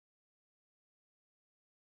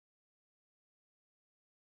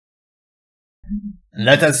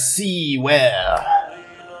Let us see where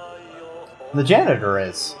the janitor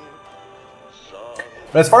is.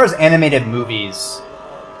 But as far as animated movies,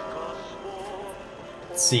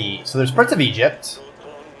 let's see. So there's Prince of Egypt,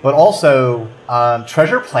 but also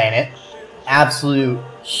Treasure Planet, absolute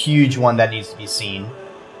huge one that needs to be seen.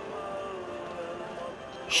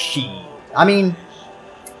 I mean,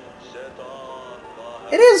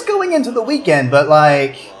 it is going into the weekend, but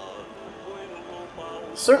like,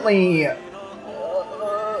 certainly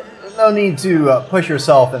no need to push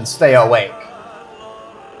yourself and stay awake.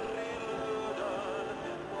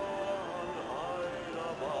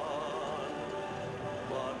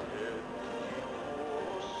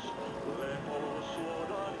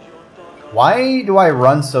 Why do I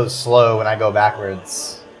run so slow when I go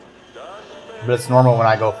backwards? But it's normal when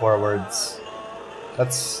I go forwards.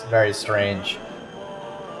 That's very strange.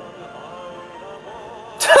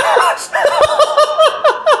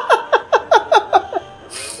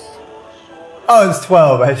 Oh, it's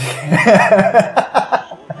 12.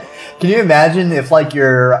 Can you imagine if, like,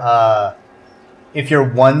 your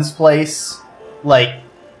ones place, like,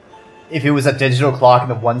 if it was a digital clock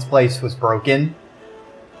and the ones place was broken?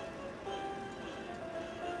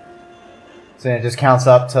 So it just counts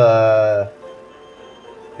up to...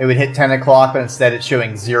 It would hit 10 o'clock, but instead it's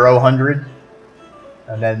showing 0,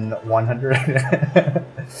 and then 100.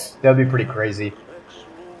 That would be pretty crazy.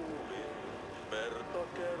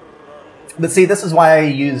 But see, this is why I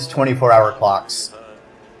use 24-hour clocks.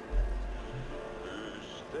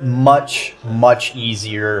 Much, much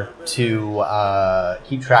easier to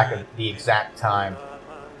keep track of the exact time.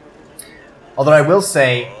 Although I will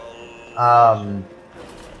say,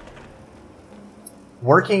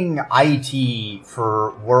 working IT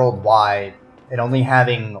for worldwide and only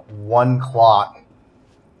having one clock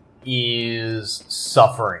is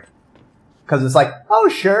suffering. Because it's like, oh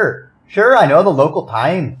sure, I know the local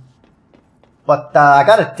time. But I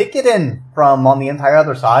got a ticket in from on the entire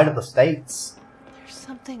other side of the states. There's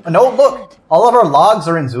something. And oh look, all of our logs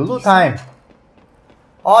are in Zulu time.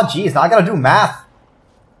 Oh geez, now I gotta do math.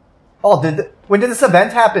 Oh, when did this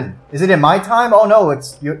event happen? Is it in my time? Oh no,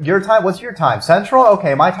 it's your time. What's your time? Central?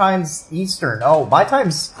 Okay, my time's Eastern. Oh, my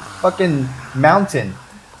time's fucking Mountain.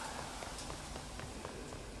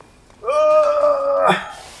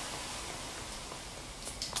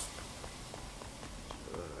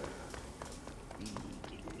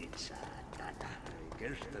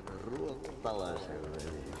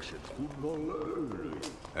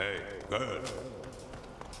 Hey, girl.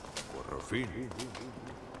 For a fin.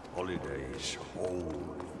 Holidays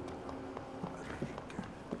home.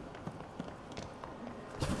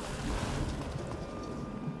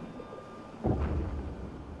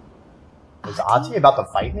 Is Ahti about to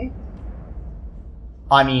fight me?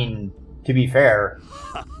 I mean, to be fair.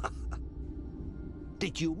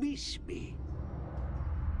 Did you miss me?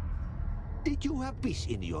 Did you have peace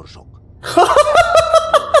in your song?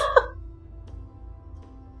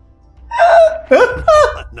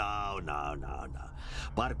 No.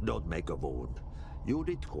 Bark don't make a wound. You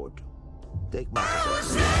did good. Take my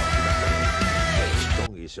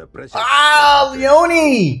song is a present. Ah,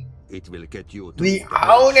 Leone! It will get you to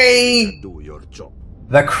Leone! do your job.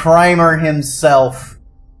 The crimer himself.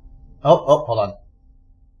 Oh, hold on.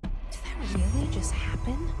 Did that really just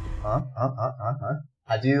happen? Huh?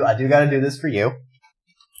 I do gotta do this for you.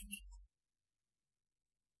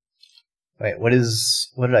 Wait, what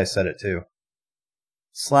did I set it to?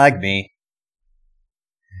 Slag me.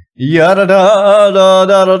 Ya da da da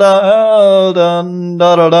da da da da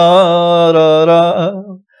da da da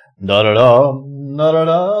da da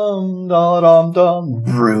da da.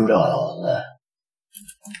 Brutal.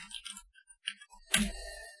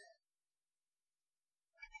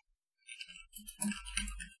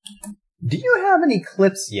 Do you have any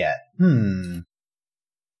clips yet? You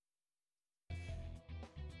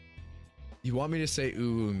want me to say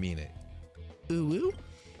ooh, mean it. Ooh?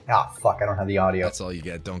 Ah, fuck, I don't have the audio. That's all you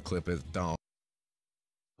get. Don't clip it. Don't.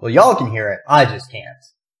 Well, y'all can hear it. I just can't.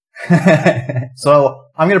 So,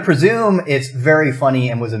 I'm gonna presume it's very funny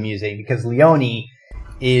and was amusing because Leone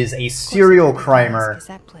is a serial crimer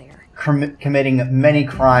committing many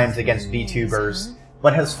crimes against VTubers,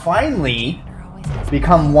 but has finally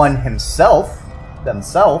become one themself.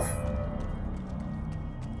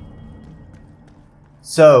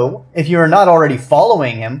 So, if you're not already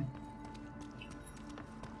following him,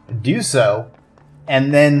 do so,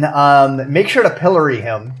 and then make sure to pillory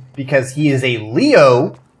him, because he is a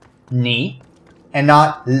Leone, and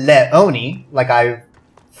not Leone, like I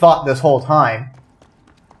thought this whole time.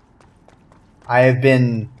 I have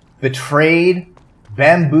been betrayed,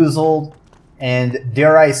 bamboozled, and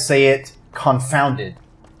dare I say it, confounded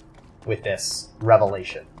with this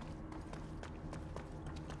revelation.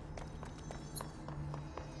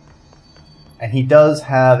 And he does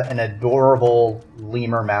have an adorable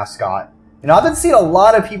lemur mascot. You know, I've been seeing a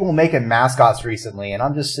lot of people making mascots recently, and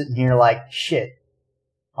I'm just sitting here like, shit,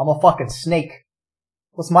 I'm a fucking snake.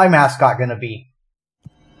 What's my mascot gonna be?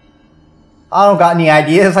 I don't got any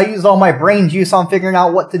ideas. I used all my brain juice on figuring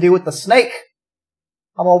out what to do with the snake.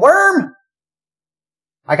 I'm a worm.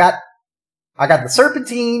 I got the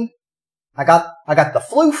serpentine. I got the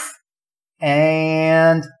floof,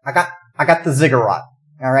 and I got the ziggurat.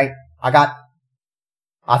 All right,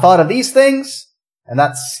 I thought of these things, and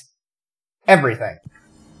that's everything.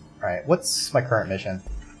 All right, what's my current mission?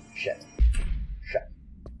 Shit.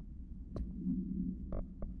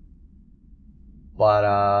 But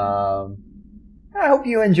I hope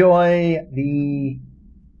you enjoy the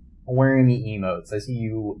wormy emotes. I see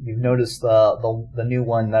you've noticed the new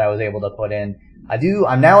one that I was able to put in.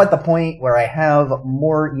 I'm now at the point where I have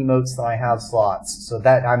more emotes than I have slots, so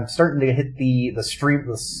that I'm starting to hit the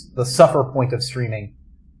suffer point of streaming,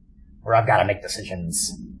 where I've got to make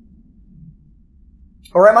decisions.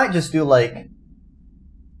 Or I might just do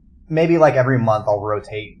maybe every month I'll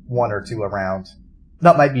rotate 1 or 2 around.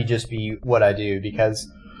 That might just be what I do,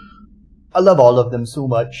 because I love all of them so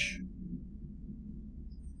much.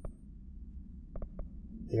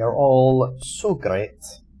 They are all so great.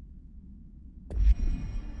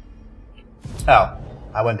 Oh,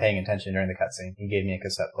 I wasn't paying attention during the cutscene. He gave me a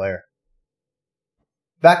cassette player.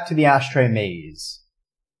 Back to the Ashtray Maze.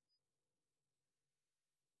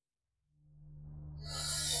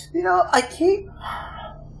 You know, I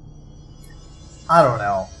don't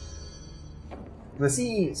know. Let's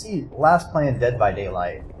see, last playing Dead by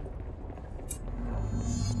Daylight.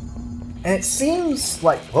 And it seems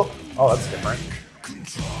like, oh, that's different.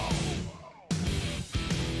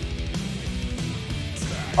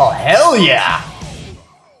 Oh, hell yeah!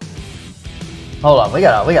 Hold on, we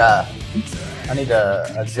gotta, I need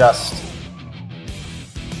to adjust.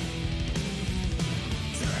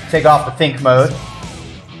 Take off the think mode.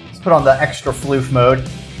 Let's put on the extra floof mode.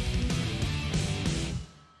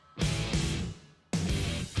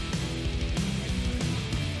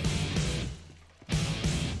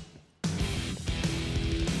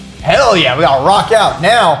 Hell yeah, we gotta rock out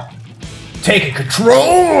now! Taking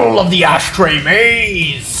control of the Ashtray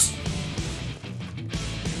Maze!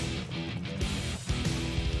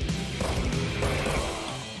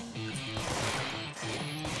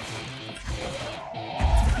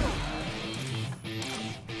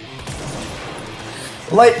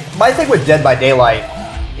 My thing with Dead by Daylight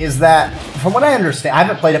is that, from what I understand, I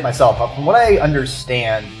haven't played it myself, but from what I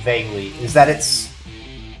understand vaguely, is that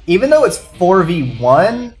even though it's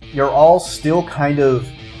 4v1, you're all still kind of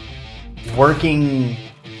working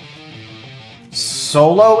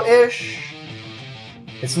solo-ish.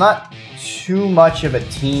 It's not too much of a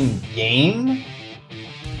team game.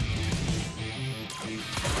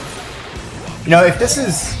 You know, if this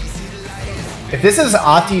is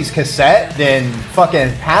Ahti's cassette, then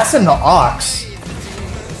fucking pass him the aux.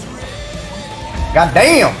 God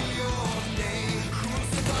damn!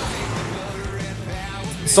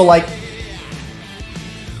 So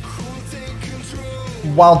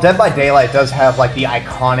while Dead by Daylight does have the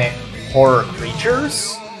iconic horror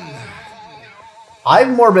creatures,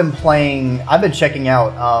 I've been checking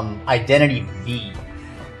out Identity V,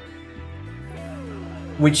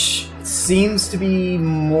 which seems to be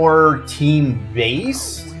more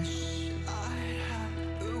team-based.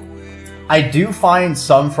 I do find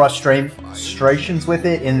some frustrations with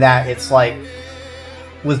it in that it's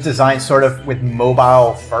was designed sort of with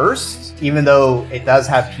mobile first, even though it does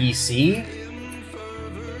have PC.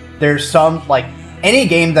 There's some, any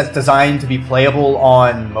game that's designed to be playable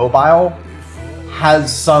on mobile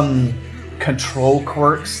has some control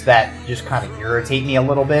quirks that just kind of irritate me a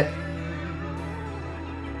little bit.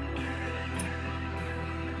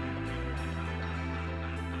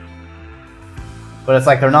 But it's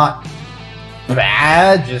they're not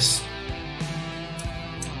bad, just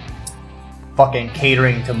fucking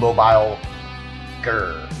catering to mobile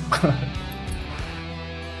grr.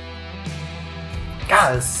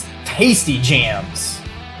 God, this tasty jams.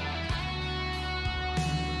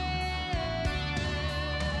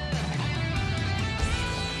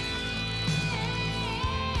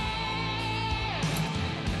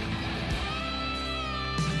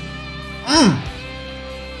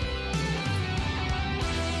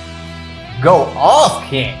 Go off,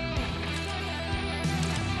 King.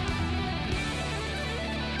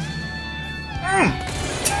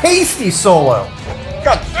 Tasty solo.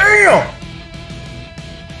 God damn.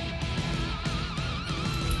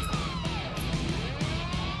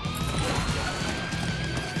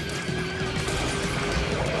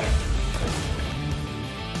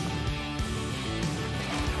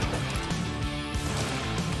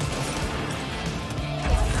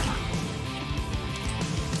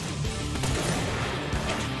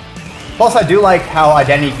 Plus, I do like how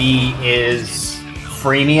Identity B is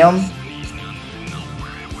freemium.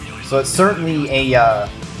 So it's certainly a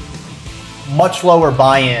much lower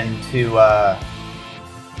buy-in to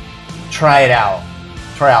try it out.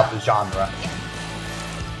 Try out the genre.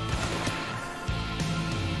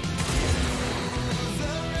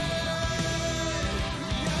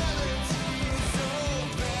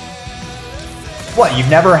 What,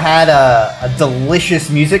 you've never had a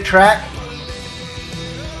delicious music track?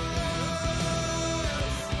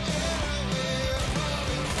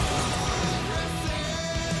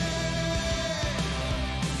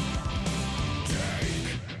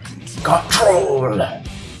 Control!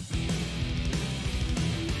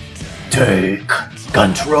 Take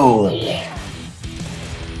control!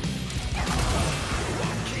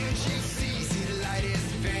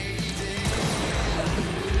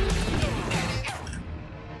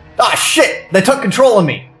 Ah, shit! They took control of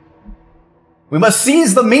me! We must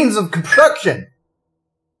seize the means of construction!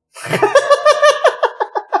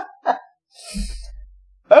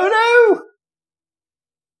 Oh no!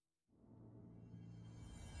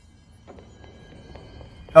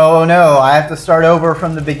 Oh no, I have to start over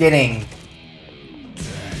from the beginning.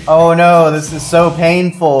 Oh no, this is so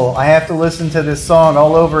painful. I have to listen to this song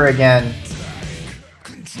all over again.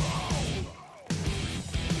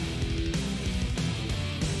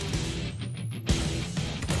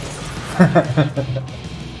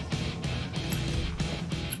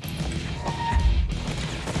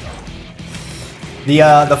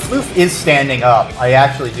 The floof is standing up. I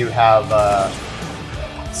actually do have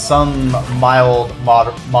some mild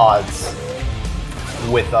mods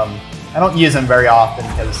with them. I don't use them very often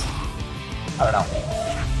because, I don't know,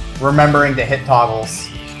 remembering to hit toggles.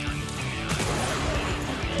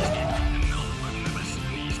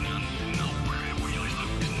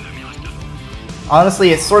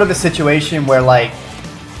 Honestly, it's sort of a situation where, like,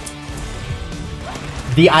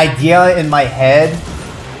 the idea in my head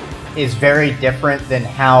is very different than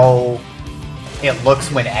how it looks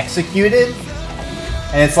when executed.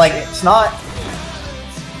 And it's like, it's not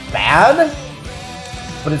bad,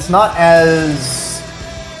 but it's not as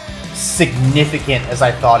significant as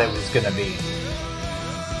I thought it was going to be.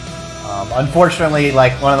 Unfortunately,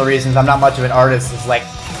 like, one of the reasons I'm not much of an artist is, like,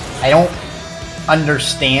 I don't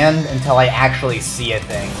understand until I actually see a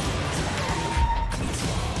thing.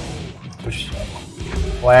 Which,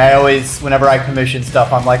 why I always, whenever I commission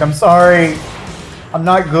stuff, I'm like, I'm sorry, I'm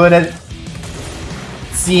not good at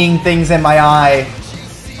seeing things in my eye.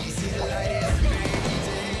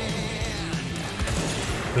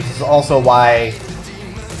 Which is also why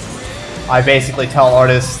I basically tell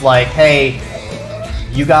artists, like, hey,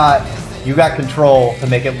 you got control to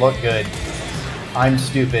make it look good. I'm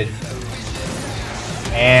stupid.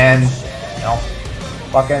 And, you know,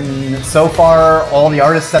 fucking, so far, all the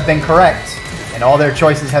artists have been correct. And all their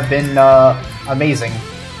choices have been, amazing.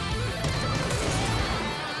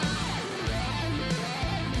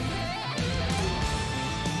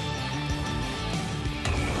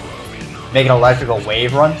 Make an electrical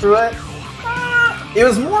wave run through it? It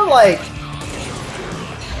was more like,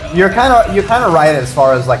 you're kind of right as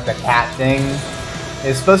far as, like, the cat thing.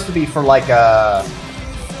 It's supposed to be for, like a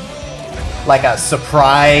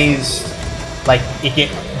surprise, like it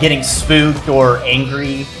getting spooked or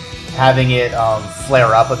angry, having it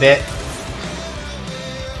flare up a bit.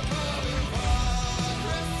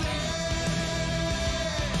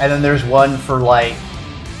 And then there's one for, like,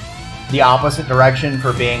 the opposite direction,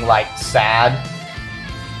 for being, like, sad,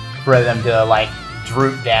 for them to, like,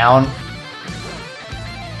 droop down.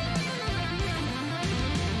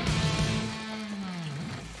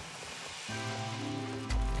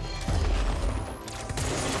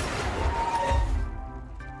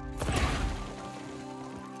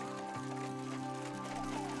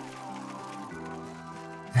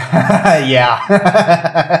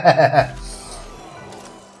 Yeah.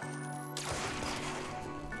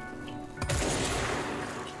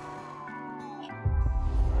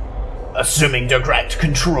 Assuming direct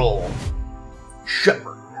control.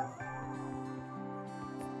 Shepard.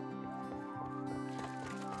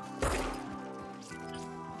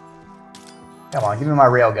 Come on, give me my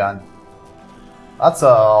railgun. That's a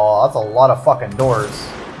lot of fucking doors.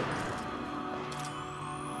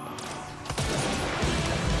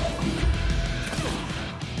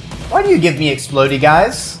 Why do you give me explodey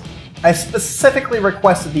guys? I specifically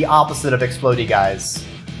requested the opposite of explodey guys.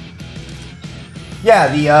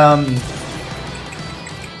 Yeah, the,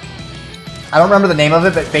 I don't remember the name of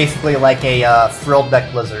it, but basically like a, frilled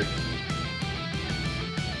neck lizard.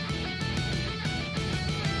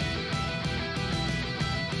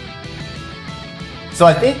 So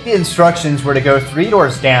I think the instructions were to go 3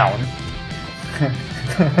 doors down,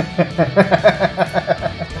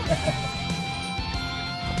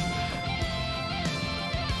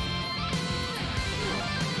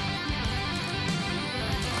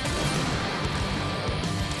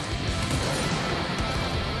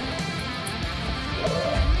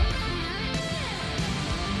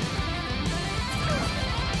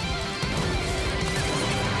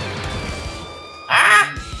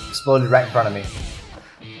 Exploded right in front of me.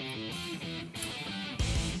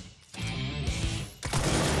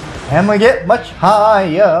 Can we get much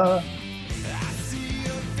higher?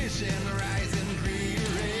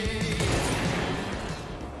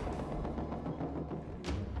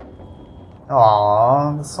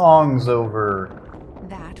 Aww, the song's over.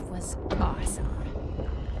 That was awesome.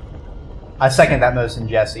 I second that motion,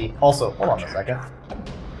 Jesse. Also, hold on a second.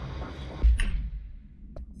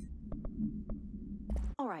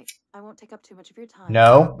 All right, I won't take up too much of your time.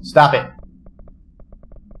 No, stop it.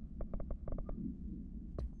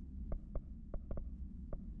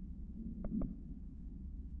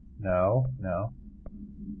 No, no.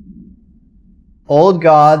 Old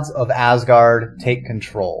gods of Asgard, take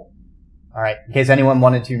control. Alright, in case anyone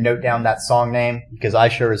wanted to note down that song name, because I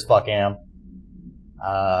sure as fuck am.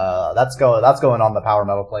 That's going on the Power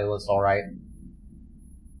Metal playlist, alright.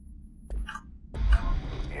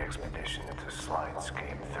 The expedition into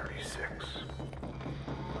Slidescape 36.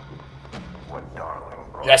 What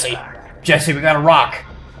Darling brought Jesse! back Jesse, we got a rock!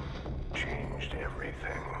 changed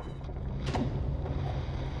everything.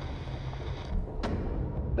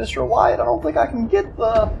 Mr. Wyatt, I don't think I can get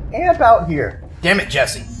the amp out here. Damn it,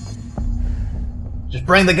 Jesse. Just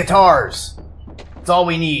bring the guitars. That's all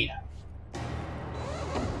we need.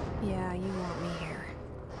 Yeah, you want me here.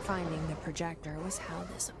 Finding the projector was how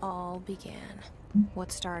this all began.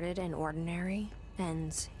 What started in ordinary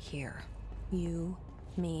ends here. You,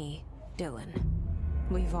 me, Dylan.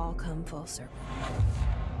 We've all come full circle.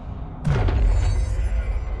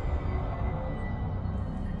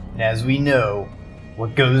 And as we know,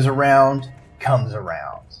 what goes around comes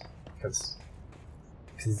around. Because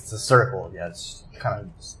it's a circle. Yeah, it's kind of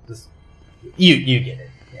just you get it.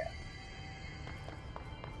 Yeah.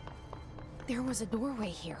 There was a doorway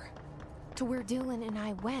here. To where Dylan and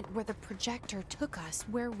I went, where the projector took us,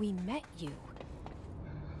 where we met you.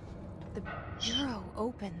 The bureau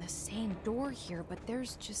opened the same door here, but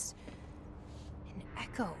there's just an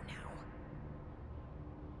echo now.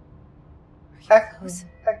 Are you close?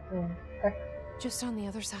 Echo. Just on the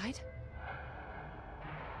other side?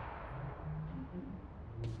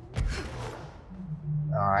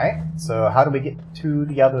 Alright, so how do we get to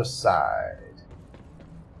the other side?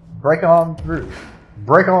 Break on through.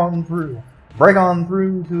 Break on through. Break on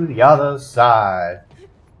through to the other side.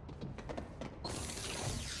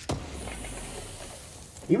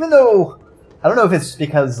 Even though, I don't know if it's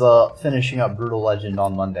because finishing up Brutal Legend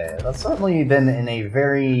on Monday, I've certainly been in a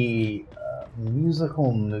very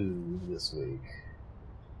musical mood this week.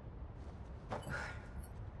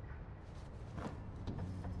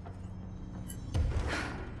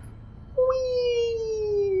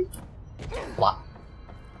 Whee! Flop.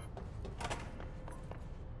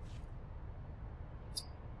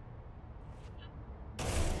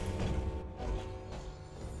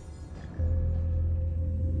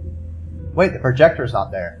 Wait, the projector's not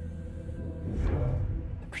there.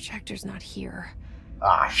 The projector's not here.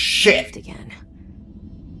 Ah, shit! Left again.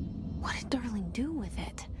 What did Darling do with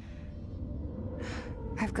it?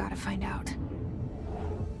 I've got to find out.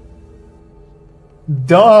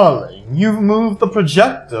 Darling, you've moved the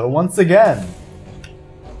projector once again.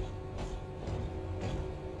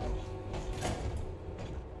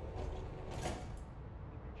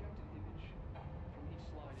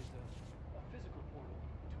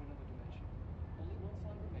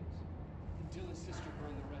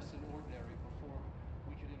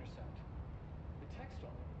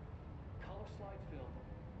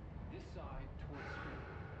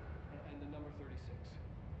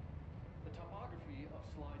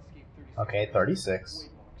 Okay, 36.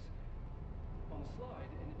 On the slide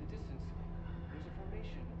and in the distance, there's a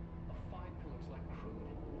formation of 5 pillars like crude,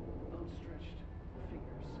 outstretched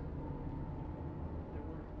fingers. There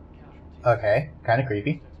were casualties. Okay, kind of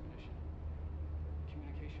creepy.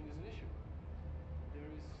 Communication is an issue. There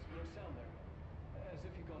is no sound there, as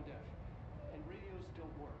if you've gone deaf, and radios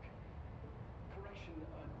don't work. Correction,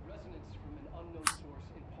 resonance from an unknown source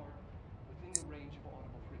in part within the range of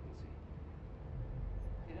audible frequency.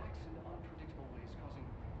 It acts in unpredictable ways, causing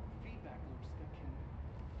feedback loops that can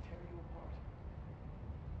tear you apart.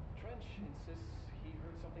 Trench insists he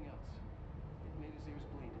heard something else. It made his ears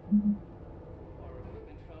bleed. Our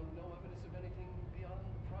equipment found no evidence of anything beyond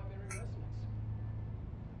primary resonance.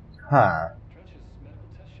 Huh. Trench's medical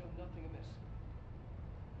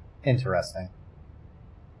Interesting.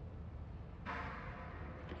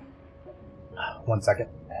 1 second.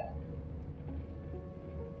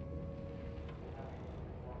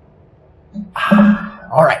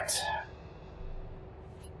 All right.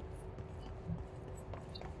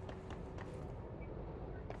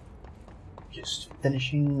 Just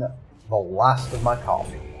finishing the last of my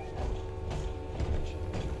coffee.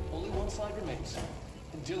 Only one slide remains.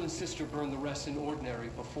 And Dylan's sister burned the rest in ordinary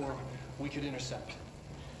before we could intercept.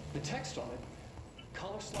 The text on it,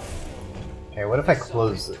 color slide. Okay, what if I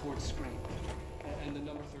close it? Towards screen. And the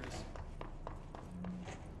number 36.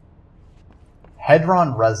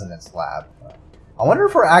 Hadron Resonance Lab. I wonder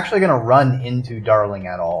if we're actually going to run into Darling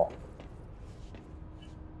at all.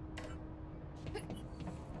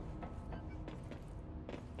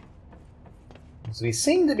 So we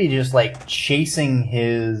seem to be just like chasing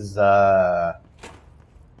his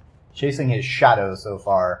shadow so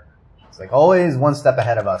far. It's like always one step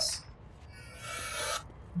ahead of us.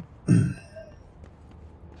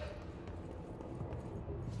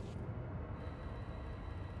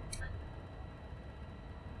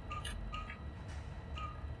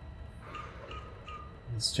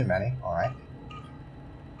 It's too many. All right.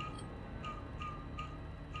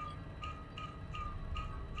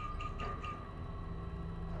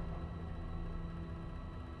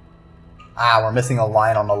 Ah, we're missing a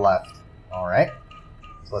line on the left. All right.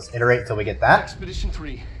 So let's iterate until we get that. Expedition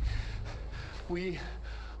 3. We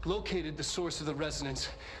located the source of the resonance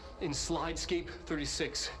in Slidescape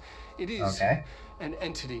 36. It is an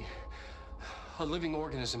entity, a living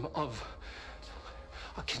organism of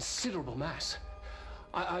a considerable mass.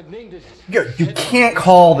 I've named it. You can't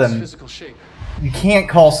call them. Physical shape. You can't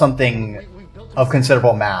call something of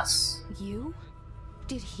considerable mass. You?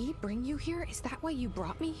 Did he bring you here? Is that why you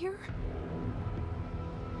brought me here?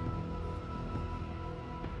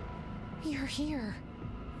 You're here.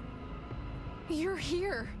 You're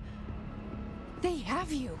here. They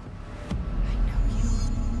have you. I know you.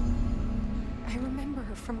 I remember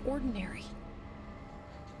her from Ordinary.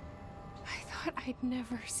 I thought I'd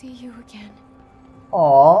never see you again.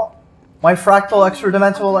 Aww. My fractal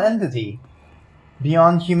extra-dimensional entity.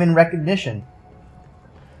 Beyond human recognition.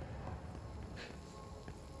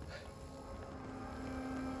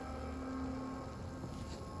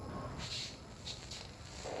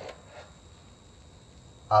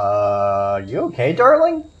 You okay,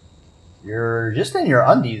 darling? You're just in your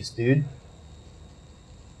undies, dude.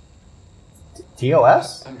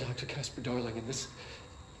 TOS? I'm Dr. Casper Darling, and this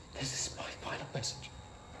is my final message.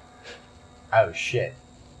 Oh, shit.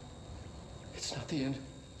 It's not the end.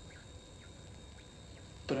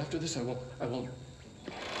 But after this, I won't.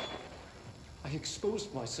 I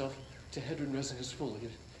exposed myself to Hadron resonance fully.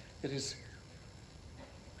 It is...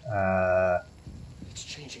 It's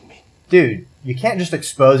changing me. Dude, you can't just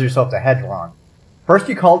expose yourself to Hadron. First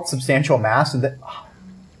you call it substantial mass, and then... Oh,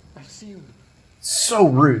 I've seen... So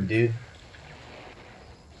rude, dude.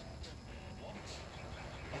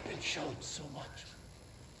 I've been shown so much.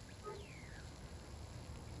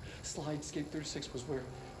 Slidescape 36 was where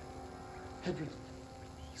Hadron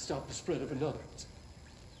stopped the spread of another. It's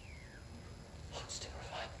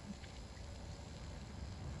terrifying.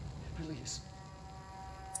 It really is.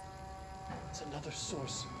 It's another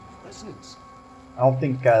source of resonance. I don't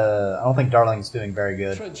think Darling's doing very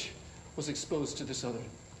good. Trench was exposed to this other.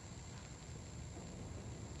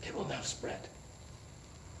 It will now spread.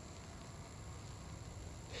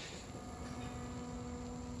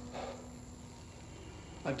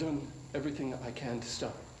 I've done everything I can to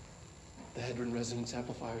stop the Hadron resonance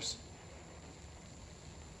amplifiers.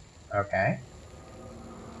 Okay.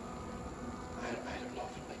 I don't know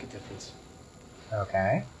if it'll make a difference.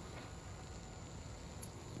 Okay.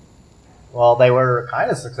 Well, they were kind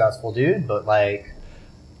of successful, dude, but like...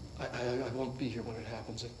 I won't be here when it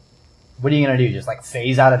happens. What are you gonna do, just like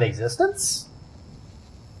phase out of existence?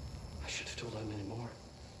 I should have told him anymore.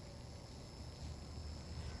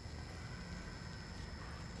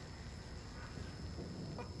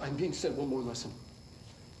 I'm being sent one more lesson.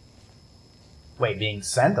 Wait, being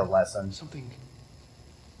sent a lesson? Something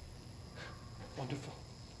wonderful,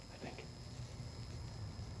 I think.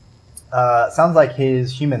 Sounds like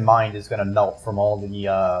his human mind is gonna melt from all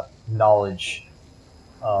the knowledge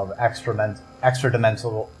of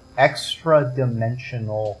extra-dimensional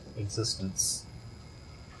existence.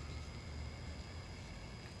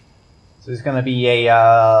 So he's gonna be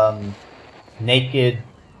a naked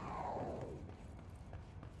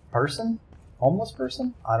person? Homeless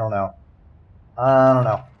person? I don't know.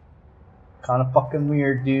 Kind of fucking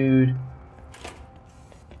weird, dude.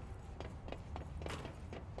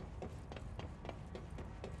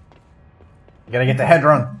 You gotta get the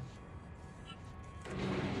Hadron.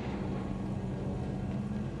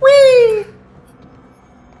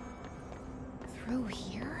 through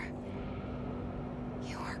here?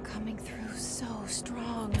 You are coming through so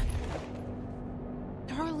strong.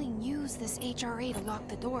 Darling used this HRA to lock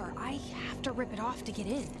the door. I have to rip it off to get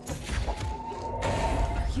in.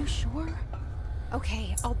 Are you sure?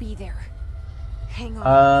 Okay, I'll be there. Hang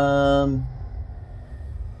on.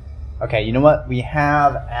 Okay, you know what? We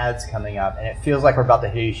have ads coming up, and it feels like we're about to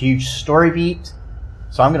hit a huge story beat.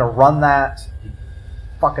 So I'm gonna run that,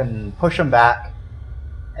 fucking push them back,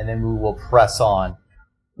 and then we will press on.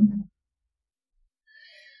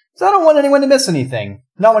 So I don't want anyone to miss anything.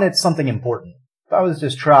 Not when it's something important. If I was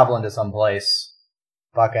just traveling to someplace,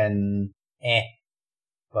 fucking eh.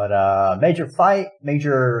 But major fight,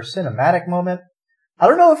 major cinematic moment. I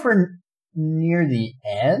don't know if we're near the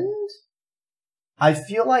end. I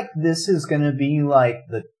feel like this is gonna be like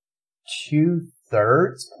the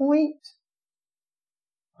 2/3 point.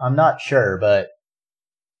 I'm not sure, but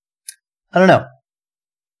I don't know.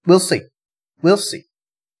 We'll see. We'll see.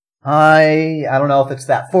 I don't know if it's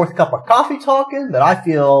that 4th cup of coffee talking, but I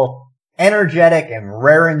feel energetic and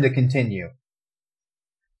raring to continue.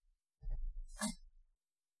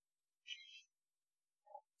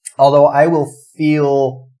 Although I will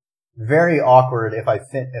feel very awkward if I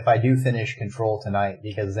do finish Control tonight,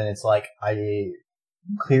 because then it's like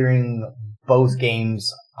clearing both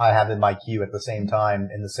games I have in my queue at the same time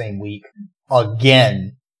in the same week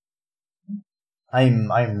again.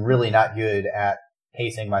 I'm really not good at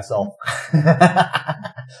pacing myself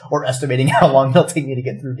or estimating how long it'll take me to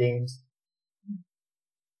get through games.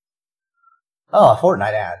 Oh, a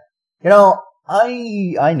Fortnite ad. You know,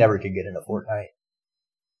 I never could get into Fortnite.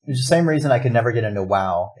 It's the same reason I could never get into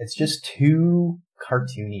WoW. It's just too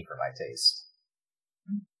cartoony for my taste.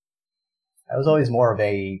 I was always more of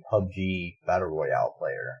a PUBG Battle Royale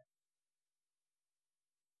player.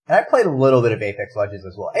 And I played a little bit of Apex Legends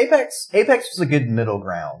as well. Apex was a good middle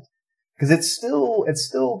ground. Because it's still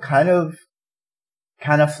kind of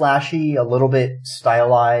flashy, a little bit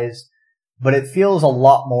stylized, but it feels a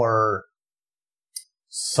lot more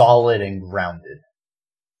solid and grounded.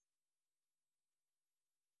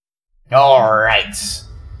 Alright.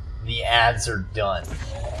 The ads are done.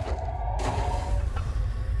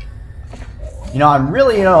 You know, I'm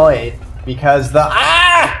really annoyed because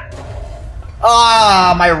my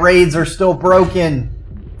raids are still broken.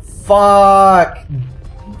 Fuck.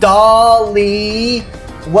 Dolly.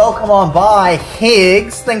 Welcome on by.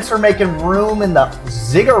 Higgs, thanks for making room in the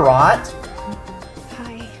ziggurat.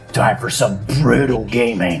 Hi. Time for some brutal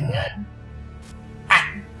gaming.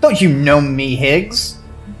 Don't you know me, Higgs?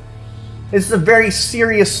 This is a very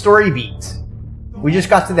serious story beat. We just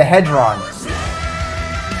got to the Hadron.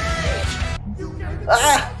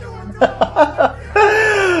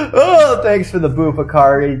 Oh, thanks for the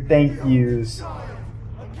Bufakari. Thank yous.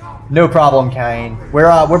 No problem, Kane.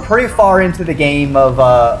 We're pretty far into the game of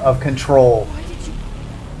Control. Why did you?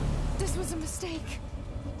 This was a mistake.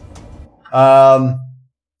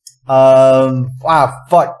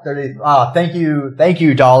 Fuck. Thank you,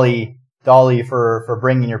 Dolly, for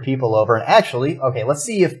bringing your people over. And actually, okay, let's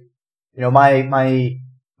see if, you know, my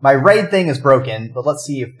raid thing is broken, but let's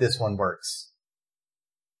see if this one works.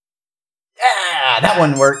 Yeah, that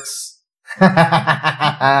one works.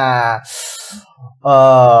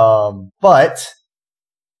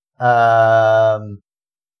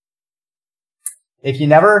 If you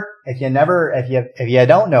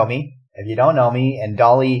don't know me, and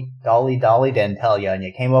Dolly didn't tell you, and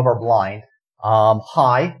you came over blind,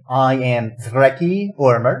 hi, I am Dreki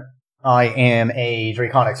Ormer. I am a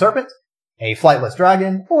draconic serpent, a flightless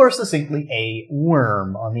dragon, or succinctly a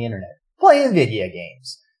worm on the internet, playing video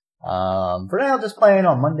games. For now, just playing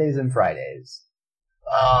on Mondays and Fridays.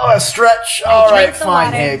 Oh, a stretch. Alright,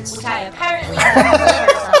 fine, Higgs. Which I apparently or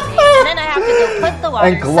something, and then I have to go put the water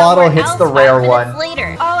And Glottal hits the rare 5 one. minutes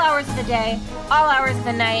later. All hours of the day, all hours of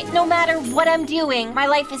the night. No matter what I'm doing, my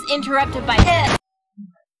life is interrupted by him.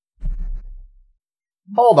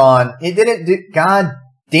 Hold on. It didn't do... God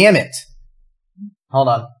damn it. Hold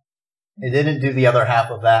on. It didn't do the other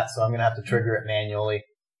half of that, so I'm gonna have to trigger it manually.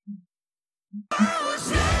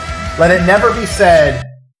 Let it never be said,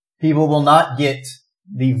 people will not get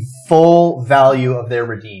the full value of their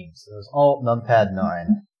redeems. It was Alt Numpad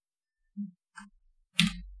 9.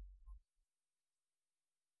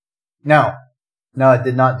 No. No, it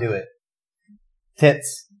did not do it.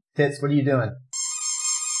 Tits. Tits, what are you doing?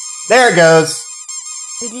 There it goes!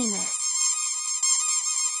 Redeem this.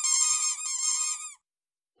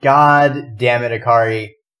 God damn it,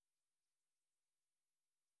 Akari.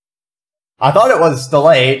 I thought it was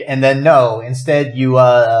delayed, and then no. Instead, you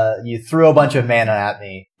threw a bunch of mana at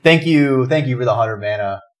me. Thank you for the 100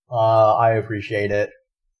 mana. I appreciate it.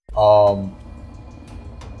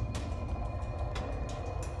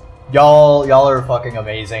 Y'all are fucking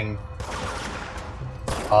amazing.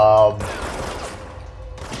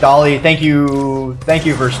 Dolly, thank you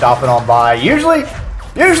for stopping on by. Usually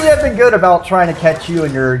I've been good about trying to catch you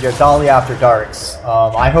in your Dolly After Darks.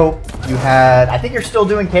 I hope you had. I think you're still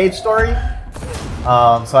doing Cage Story.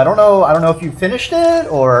 So I don't know if you finished it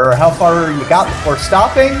or how far you got before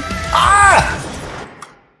stopping. Ah!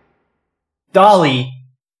 Dolly,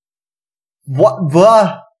 what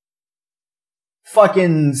the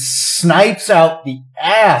fucking snipes out the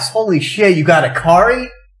ass? Holy shit! You got Akari,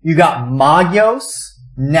 you got Magios,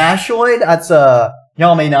 Nashoid. That's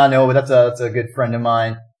y'all may not know, but that's a good friend of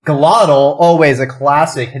mine. Glottal, always a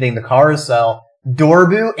classic, hitting the carousel.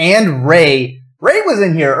 Dorbu and Ray. Ray was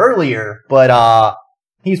in here earlier, but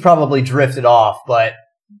he's probably drifted off. But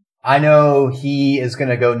I know he is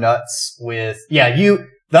gonna go nuts with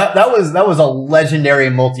that was a legendary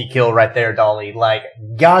multi-kill right there, Dolly. Like,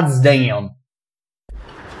 god's damn.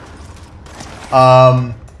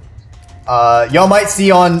 Y'all might see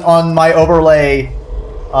on my overlay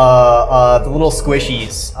the little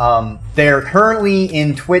squishies. They're currently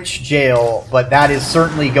in Twitch jail, but that is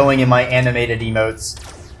certainly going in my animated emotes.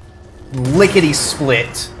 Lickety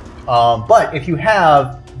split. But if you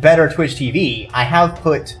have better Twitch TV, I have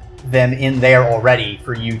put them in there already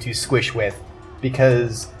for you to squish with,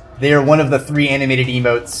 because they're one of the 3 animated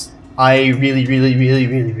emotes I really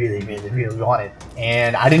wanted,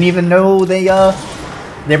 and I didn't even know they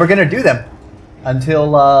were gonna do them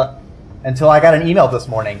until I got an email this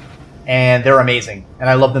morning, and they're amazing, and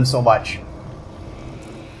I love them so much.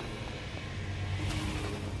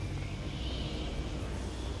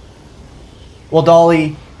 Well,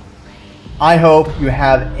 Dolly, I hope you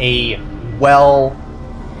have an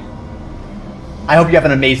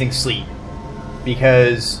amazing sleep,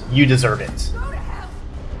 because you deserve it.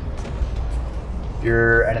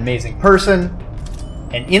 You're an amazing person,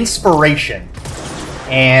 an inspiration,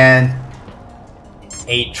 and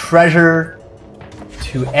a treasure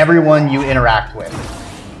to everyone you interact with.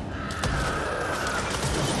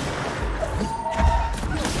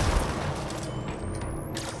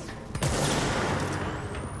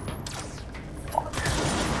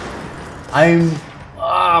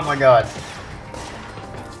 Oh my god.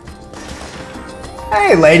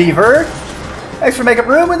 Hey, Lady Bird! Thanks for making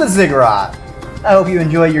room in the ziggurat. I hope you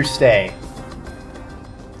enjoy your stay.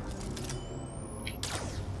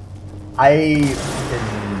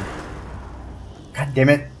 God damn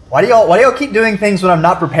it. Why do y'all keep doing things when I'm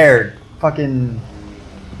not prepared? Fucking...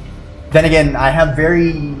 Then again, I have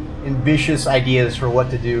very ambitious ideas for what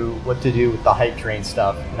to do with the hype train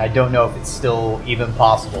stuff, and I don't know if it's still even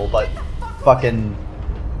possible, but fucking...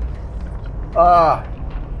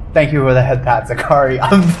 Thank you for the head pat, Zakari.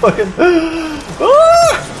 I'm fucking...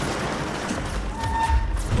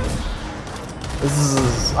 This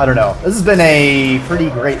is... I don't know. This has been a pretty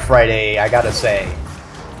great Friday, I gotta say.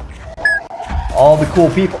 All the cool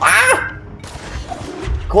people... Ah!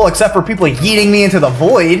 Cool, except for people yeeting me into the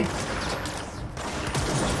void.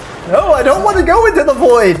 No, I don't want to go into the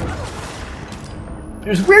void!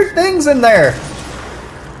 There's weird things in there!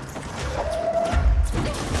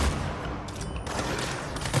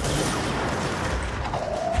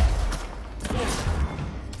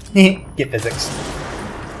 Get physics.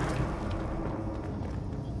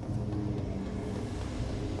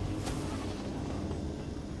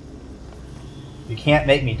 You can't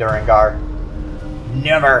make me, Durangar.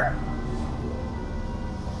 Never!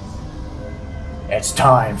 It's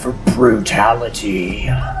time for brutality.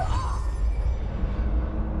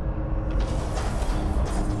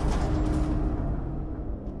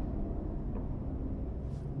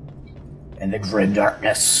 In the grim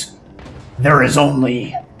darkness, there is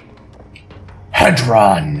only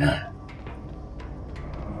Hadron.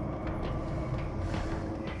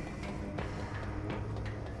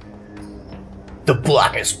 The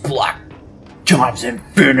blackest black times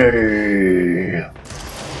infinity.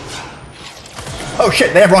 Oh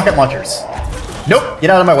shit, they have rocket launchers. Nope, get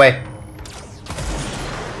out of my way.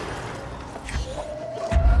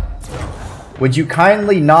 Would you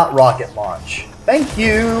kindly not rocket launch? Thank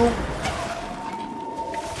you.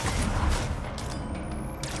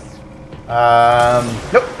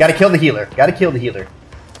 Nope, gotta kill the healer. Gotta kill the healer.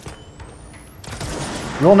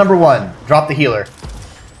 Rule number 1, drop the healer.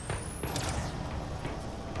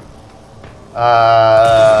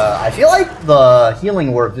 I feel like the healing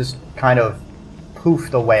orb just kind of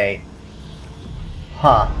poofed away.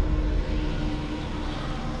 Huh.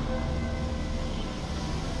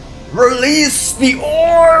 Release the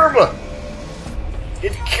orb!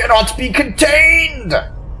 It cannot be contained!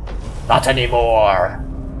 Not anymore.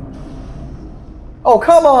 Oh,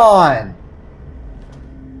 come on!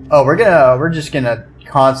 Oh, we're just gonna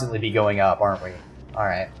constantly be going up, aren't we?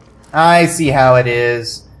 Alright. I see how it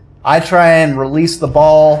is. I try and release the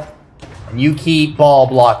ball, and you keep ball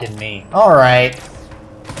blocking me. Alright.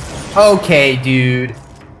 Okay, dude.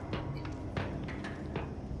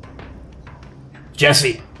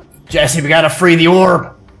 Jesse! Jesse, we gotta free the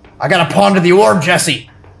orb! I gotta ponder the orb, Jesse!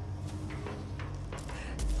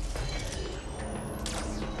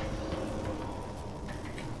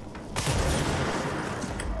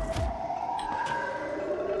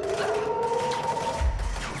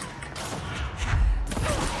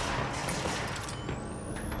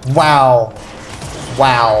 Wow.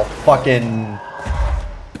 Wow. Fucking...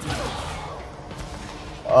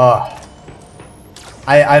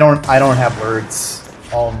 I don't have words.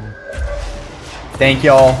 Thank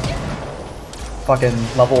y'all. Fucking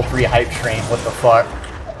level 3 hype train, what the fuck?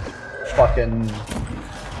 Fucking...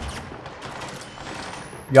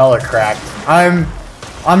 Y'all are cracked. I'm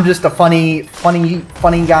just a funny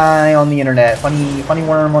guy on the internet. Funny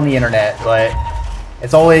worm on the internet, but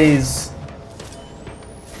it's always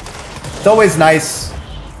nice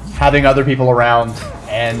having other people around,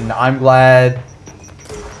 and I'm glad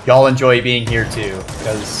y'all enjoy being here too,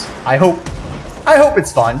 because I hope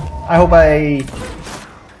it's fun. I hope I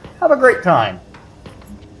have a great time,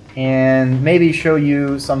 and maybe show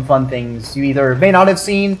you some fun things you either may not have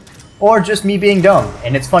seen, or just me being dumb,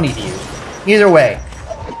 and it's funny to you. Either way.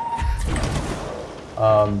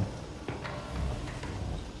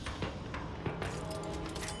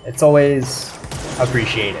 It's always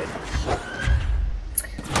appreciated.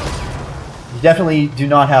 You definitely do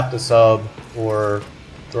not have to sub or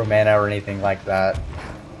throw mana or anything like that,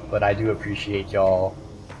 but I do appreciate y'all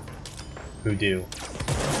who do.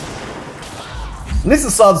 And this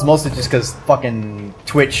is subs mostly just because fucking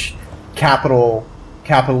Twitch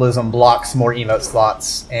capitalism blocks more emote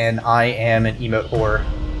slots, and I am an emote whore.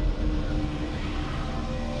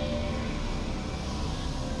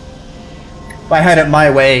 If I had it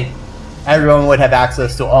my way, everyone would have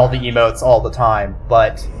access to all the emotes all the time,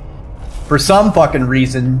 but for some fucking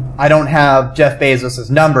reason, I don't have Jeff Bezos'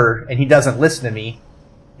 number, and he doesn't listen to me,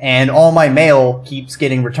 and all my mail keeps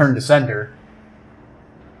getting returned to sender.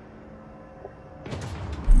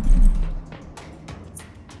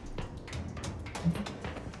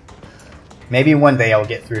 Maybe one day I'll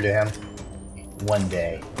get through to him. One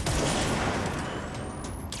day.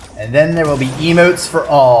 And then there will be emotes for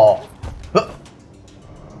all.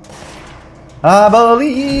 I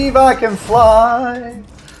believe I can fly.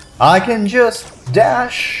 I can just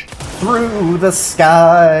dash through the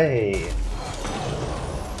sky.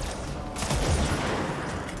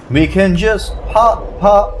 We can just pop,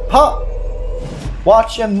 pop, pop.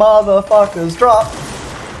 Watching motherfuckers drop,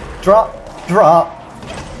 drop, drop.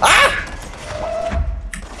 Ah!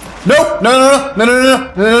 Nope! No, no, no, no, no,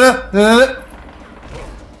 no, no, no, no, no.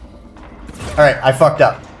 Alright, I fucked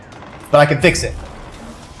up. But I can fix it.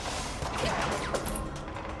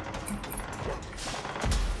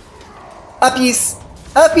 Uppies!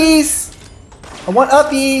 Uppies! I want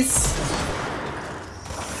uppies!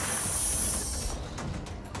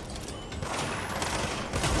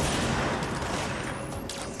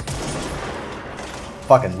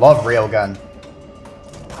 Fucking love railgun.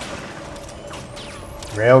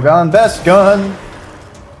 Railgun, best gun!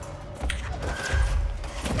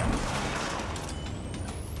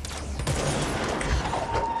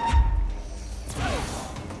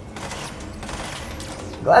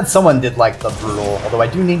 Glad someone did like the brutal, although I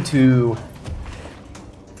do need to...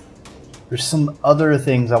 There's some other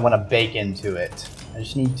things I want to bake into it. I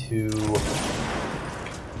just need to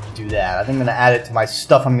do that. I think I'm going to add it to my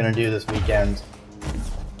stuff I'm going to do this weekend.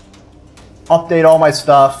 Update all my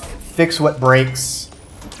stuff, fix what breaks,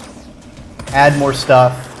 add more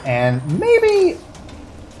stuff, and maybe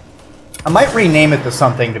I might rename it to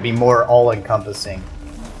something to be more all-encompassing.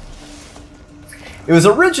 It was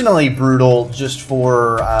originally Brutal just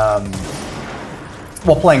for,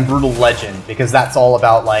 well, playing Brutal Legend, because that's all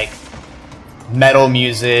about, like, metal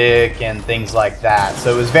music and things like that.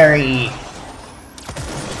 So it was very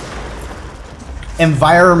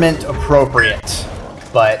environment appropriate,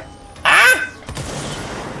 but... Ah!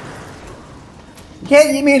 You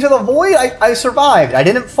can't get me into the void? I survived. I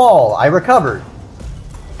didn't fall. I recovered.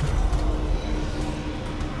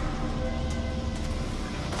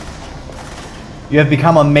 You have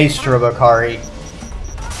become a maestro, Bakari.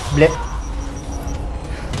 Blip.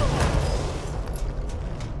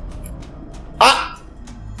 Ah!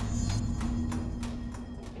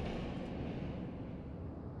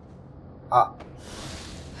 Ah.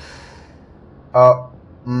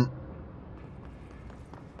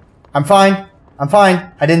 I'm fine. I'm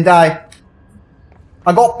fine. I didn't die.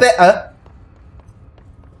 I got better.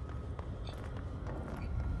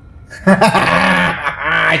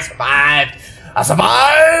 I survived. I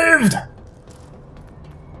survived.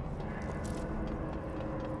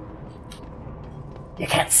 You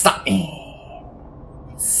can't stop me.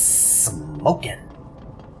 Smoking.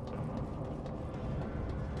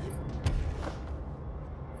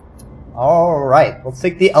 Alright, let's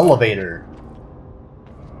take the elevator.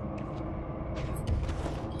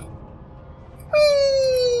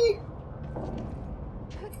 Whee!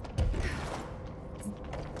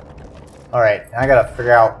 Alright, I gotta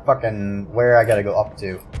figure out fucking where I gotta go up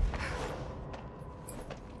to.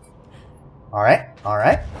 Alright,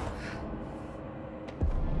 alright.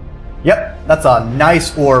 Yep, that's a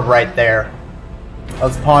nice orb right there.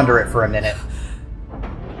 Let's ponder it for a minute.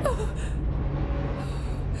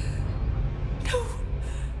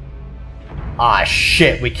 Ah,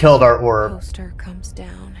 shit, we killed our orb. The poster comes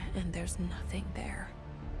down and there's nothing there.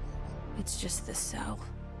 It's just the cell.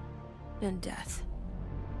 And death.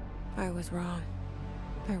 I was wrong.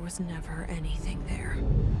 There was never anything there.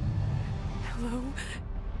 Hello?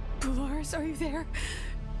 Polaris, are you there?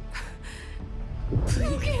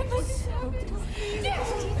 Please.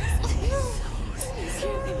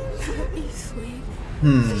 Let me sleep. I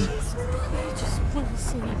just want to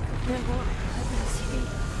sleep. Never let me sleep.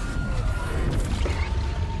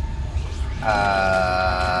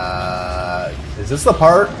 Is this the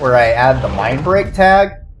part where I add the mind break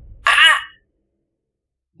tag? Ah!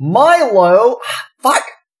 Milo! Fuck!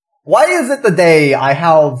 Why is it the day I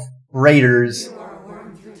have raiders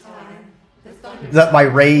that my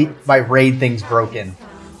raid thing's broken?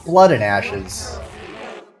 Blood and ashes.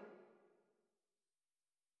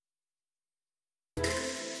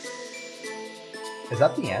 Is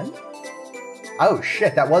that the end? Oh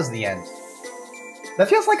shit, that was the end. That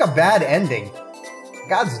feels like a bad ending.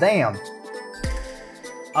 God's damn.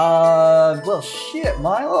 Well shit,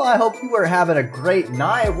 Milo, I hope you were having a great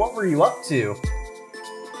night. What were you up to?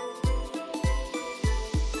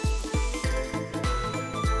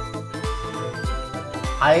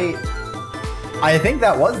 I think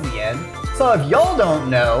that was the end. So if y'all don't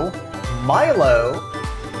know, Milo,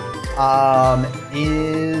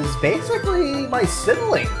 is basically my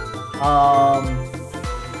sibling.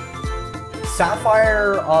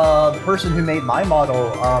 Sapphire, the person who made my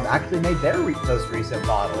model, actually made their most recent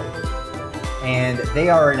model. And they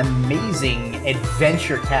are an amazing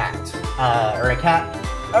adventure cat. Or a cat.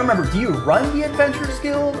 I don't remember, do you run the Adventurers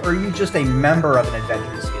Guild, or are you just a member of an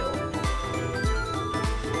Adventurers Guild?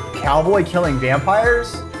 Cowboy killing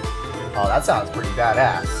vampires? Oh, that sounds pretty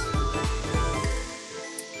badass.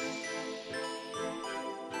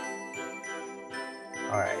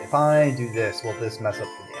 Alright, if I do this, will this mess up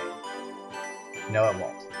the game? No, it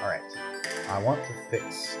won't. Alright. I want to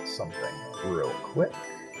fix something real quick.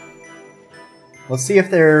 Let's see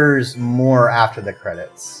if there's more after the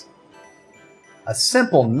credits. A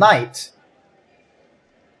simple night?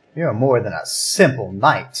 You're more than a simple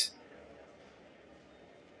night.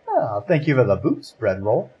 Oh, thank you for the boots, bread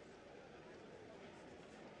roll.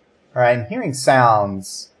 Alright, I'm hearing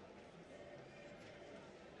sounds.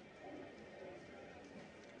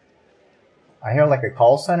 I hear like a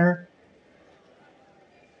call center.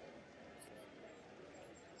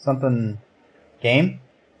 Something... Game?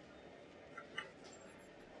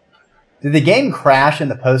 Did the game crash in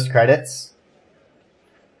the post-credits?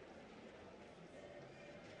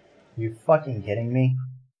 You fucking kidding me?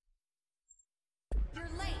 You're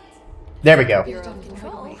late. There we go. Bureau of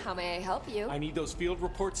Control, how may I help you? I need those field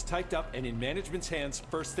reports typed up and in management's hands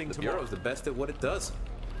first thing tomorrow. The Bureau's the best at what it does.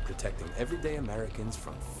 Protecting everyday Americans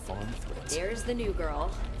from foreign threats. There's the new girl,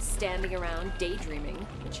 standing around daydreaming,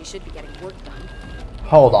 when she should be getting work done.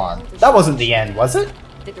 Hold on. That wasn't the end, was it?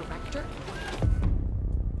 The director?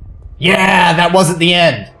 Yeah, that wasn't the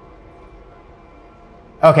end!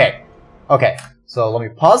 Okay. Okay. So let me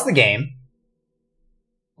pause the game.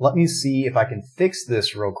 Let me see if I can fix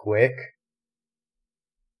this real quick.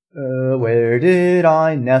 Where did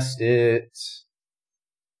I nest it?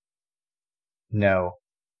 No.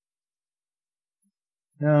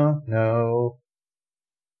 No, no.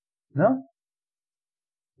 No?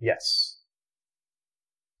 Yes.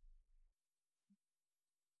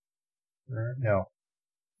 No.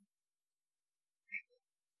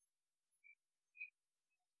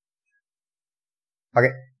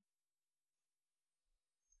 Okay.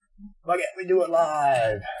 Okay, we do it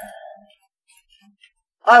live.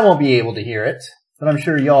 I won't be able to hear it, but I'm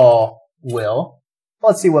sure y'all will.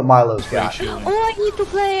 Let's see what Milo's got. Oh, I need to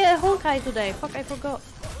play Honkai today. Fuck, I forgot.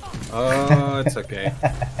 Oh, it's okay.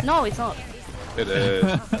 No, it's not. It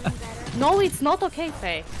is. No, it's not okay,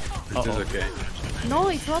 Faye. It is okay. No,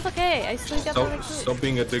 it's not okay. I still get very good. Stop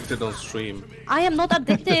being addicted on stream. I am not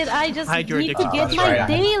addicted. I just Hide your need to addiction. get my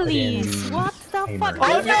dailies. What the fuck?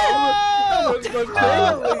 Oh,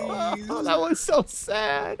 no! That was so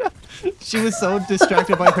sad. She was so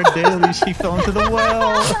distracted by her daily, she fell into the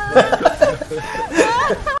well.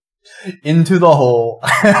 Into the hole.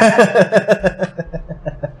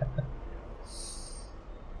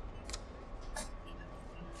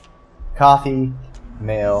 Coffee,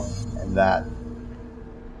 mail, and that.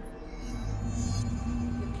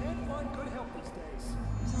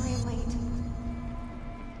 Sorry I'm late.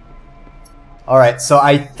 Alright, so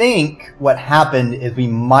I think what happened is we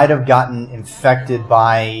might have gotten infected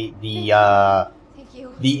by the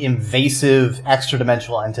invasive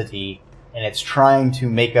extra-dimensional entity, and it's trying to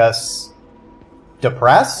make us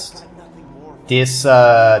depressed,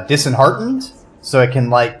 disheartened, so it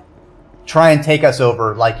can, like, try and take us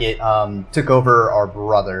over like it took over our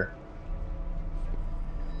brother.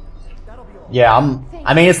 Yeah,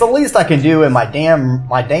 I mean, it's the least I can do, and my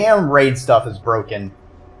damn raid stuff is broken.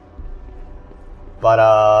 But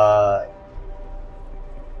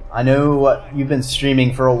I know you've been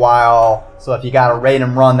streaming for a while, so if you got a raid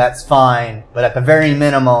and run, that's fine. But at the very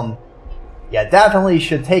minimum, yeah, definitely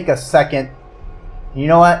should take a second. You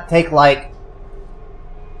know what? Take like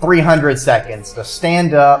 300 seconds to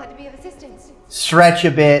stand up, stretch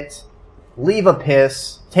a bit, leave a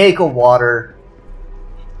piss, take a water,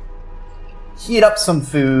 heat up some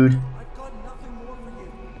food.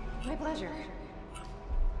 My pleasure.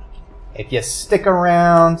 If you stick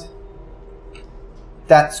around,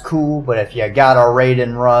 that's cool, but if you got a raid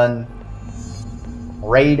and run,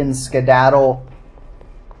 raid and skedaddle,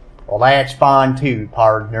 well, that's fine too,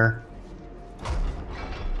 partner.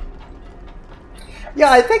 Yeah,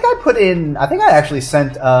 I think I actually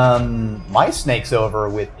sent, my snakes over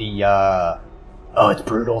with the, oh, it's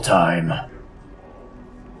brutal time.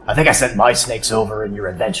 I think I sent my snakes over in your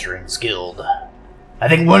adventuring guild. I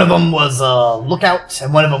think one of them was a lookout,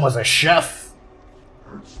 and one of them was a chef.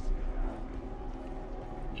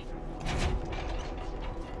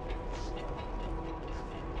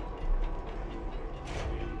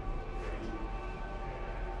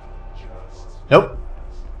 Nope.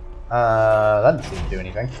 That didn't seem to do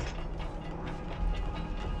anything.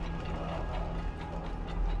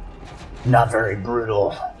 Not very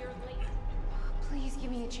brutal. Please give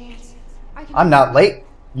me a chance. I'm not late.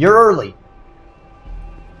 You're early.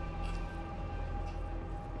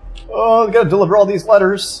 Oh, I gotta deliver all these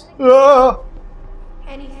letters.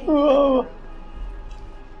 Anything.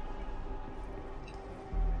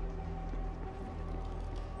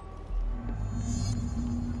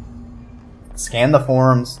 Scan the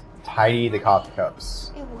forms, tidy the coffee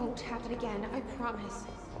cups. It won't happen again, I promise.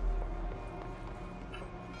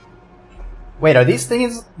 Wait, are these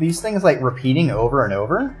things like repeating over and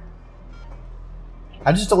over?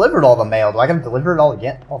 I just delivered all the mail. Do I gotta deliver it all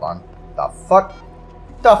again? Hold on. The fuck?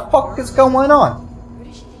 The fuck is going on? Who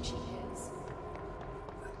does she think she is?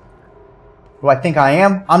 Who I think I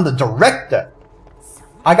am? I'm the director.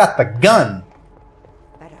 I got the gun.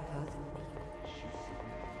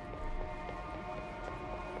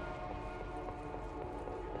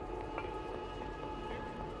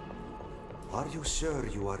 Are you sure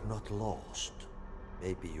you are not lost?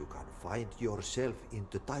 Maybe you can find yourself in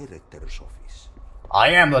the director's office. I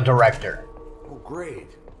am the director. Oh,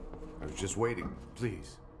 great. I was just waiting.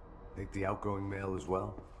 Please, take the outgoing mail as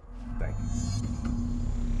well. Thank you.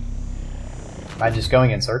 Am I just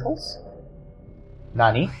going in circles?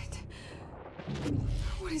 Nani?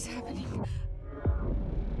 What is happening?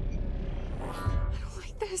 I don't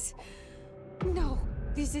like this. No,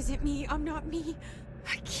 this isn't me. I'm not me.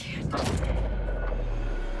 I can't.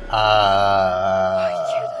 Why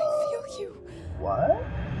can't I feel you? What?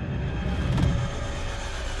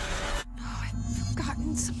 Oh, I've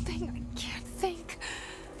forgotten something. I can't think.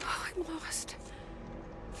 Oh, I'm lost.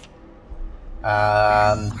 Where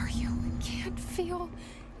are you? I can't feel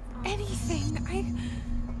anything.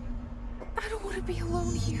 I don't want to be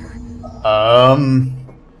alone here.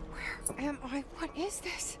 Where am I? What is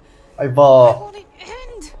this? I want it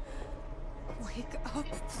end. Wake up,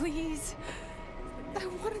 please. I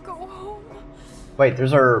want to go home. Wait,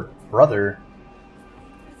 there's our brother.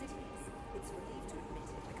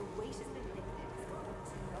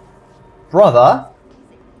 Brother?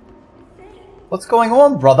 What's going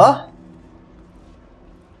on, brother?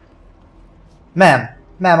 Ma'am,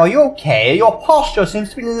 are you okay? Your posture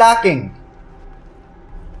seems to be lacking.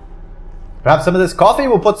 Perhaps some of this coffee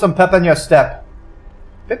will put some pep in your step.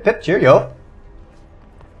 Pip pip, cheerio.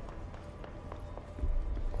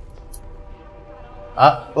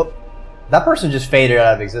 Oh, that person just faded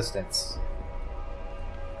out of existence.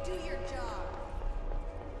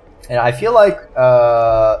 And I feel like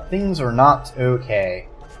things are not okay.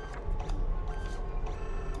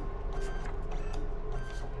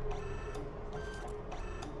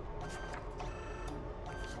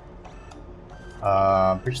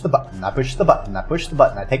 Push the button, I push the button, I push the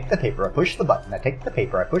button, I take the paper, I push the button, I take the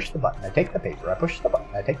paper, I push the button, I take the paper, I push the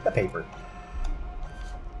button, I take the paper.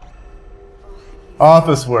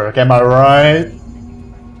 Office work, am I right?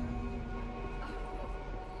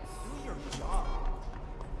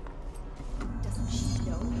 Doesn't she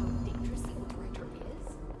know how dangerous the old director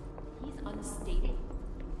is? He's unstable.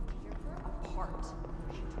 Tear her apart.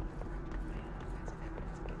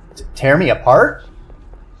 Tear me apart?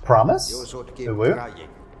 Promise? You should keep Woo? trying.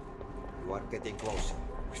 You are getting closer.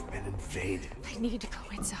 We've been invaded. I need to go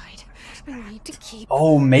inside. I need to keep...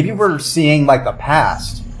 Oh, maybe we're seeing, like, the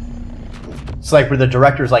past. It's like where the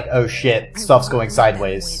director's like, oh shit, stuff's going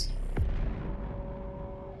sideways.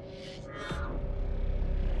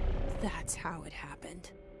 That's how it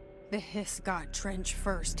happened. The hiss got Trench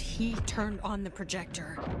first. He turned on the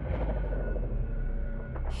projector.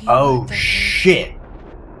 Oh shit.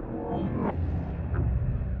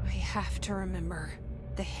 I have to remember.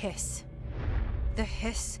 The hiss. The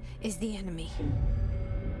hiss is the enemy.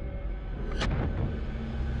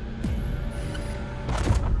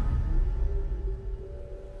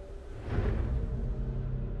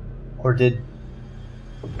 Or did...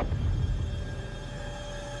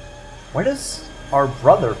 Where does our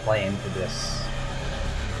brother play into this?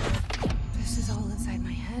 This is all inside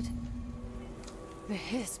my head. The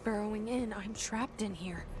hiss burrowing in. I'm trapped in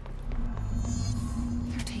here.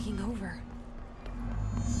 They're taking over.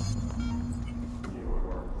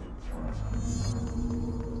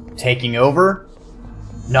 Taking over?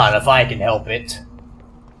 Not if I can help it.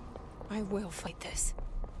 I will fight this.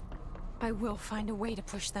 I will find a way to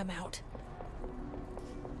push them out.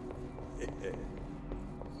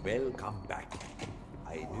 Welcome back.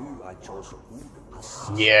 I knew I chose a good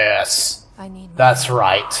assistant. Yes. I need That's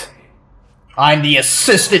right. I'm the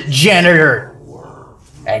assistant janitor.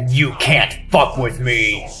 And you can't fuck with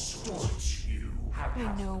me.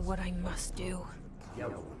 I know what I must do.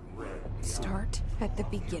 Start at the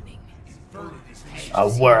beginning. A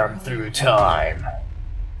worm through time.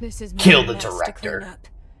 This is my Kill the mess to director. clean up.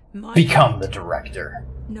 My Become fault. the director.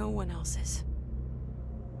 No one else's.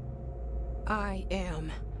 I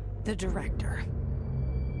am the director.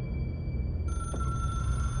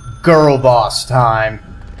 Girl boss time.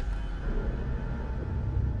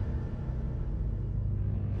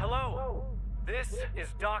 Hello, this is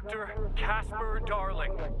Dr. Casper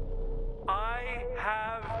Darling. I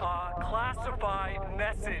have a classified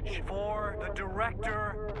message for the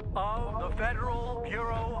director of the Federal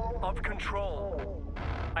Bureau of Control.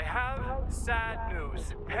 I have sad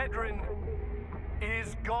news. Hadron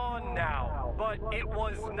is gone now, but it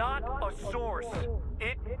was not a source.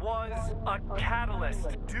 It was a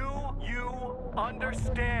catalyst. Do you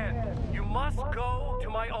understand? You must go to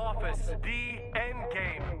my office, the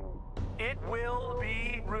Endgame. It will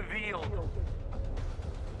be revealed.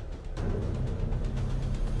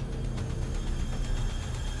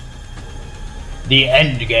 The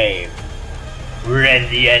end game. We're in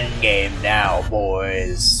the end game now,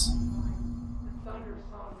 boys.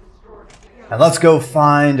 And let's go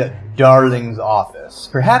find Darling's office.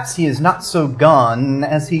 Perhaps he is not so gone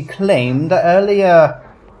as he claimed earlier.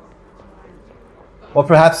 Or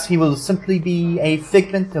perhaps he will simply be a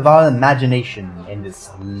figment of our imagination in this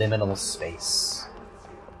liminal space.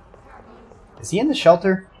 Is he in the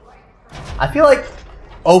shelter? I feel like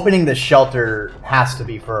opening the shelter has to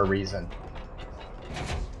be for a reason.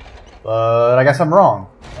 But I guess I'm wrong,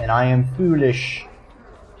 and I am foolish.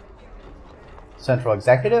 Central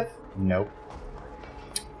Executive? Nope.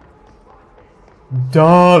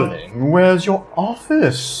 Darling, where's your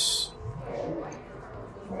office?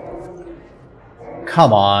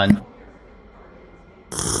 Come on.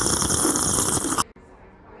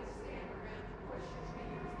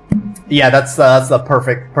 Yeah, that's the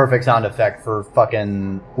perfect sound effect for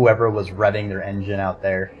fucking whoever was revving their engine out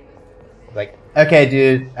there. Like, okay,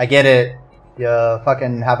 dude, I get it. You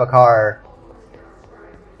fucking have a car.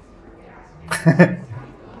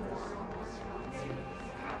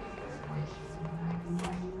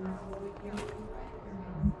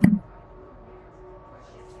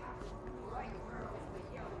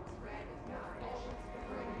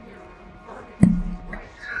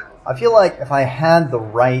 I feel like if I had the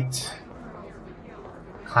right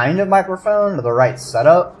kind of microphone or the right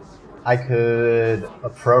setup, I could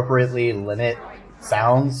appropriately limit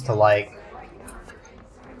sounds to, like,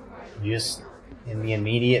 just in the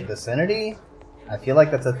immediate vicinity. I feel like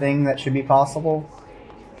that's a thing that should be possible.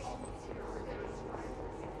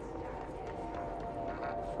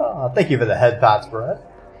 thank you for the head pats, Brett.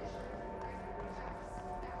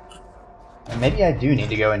 And maybe I do need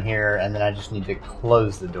to go in here, and then I just need to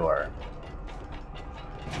close the door.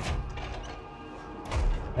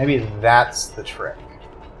 Maybe that's the trick.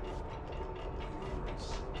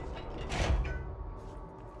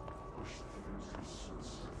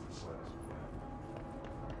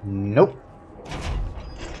 Nope.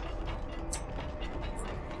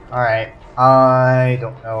 Alright, I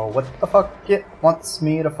don't know what the fuck it wants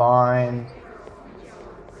me to find.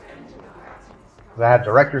 I have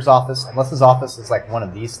director's office, unless his office is like one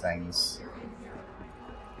of these things.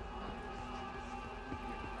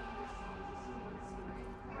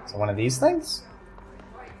 So one of these things?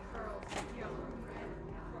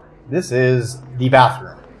 This is the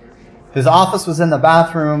bathroom. If his office was in the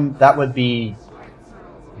bathroom, that would be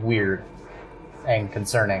weird and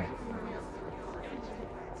concerning.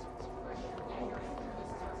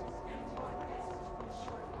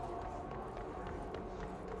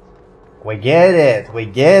 We get it, we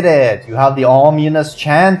get it. You have the ominous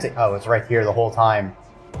chanting. Oh, it's right here the whole time.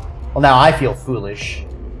 Well, now I feel foolish.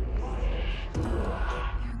 You're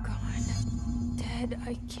gone. Dead.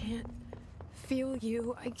 I can't feel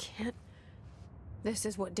you. I can't. This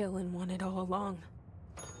is what Dylan wanted all along.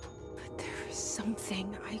 But there is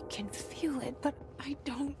something. I can feel it, but I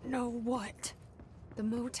don't know what. The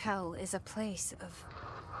motel is a place of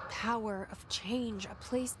power, of change, a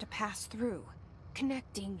place to pass through,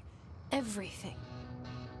 connecting everything.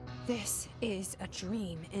 This is a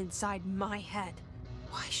dream inside my head.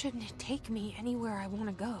 Why shouldn't it take me anywhere I want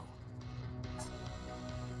to go?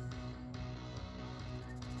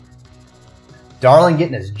 Darling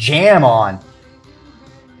getting his jam on.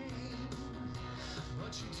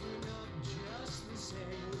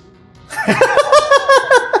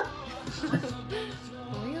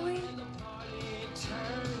 Really?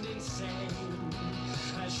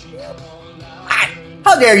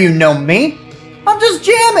 How dare you know me? I'm just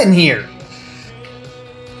jamming here.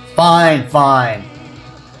 Fine, fine.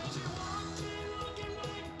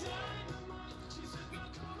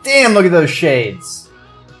 Damn, look at those shades.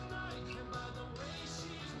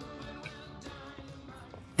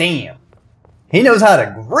 Damn. He knows how to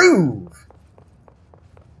groove.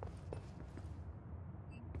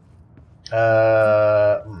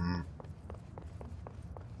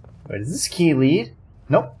 Where does this key lead?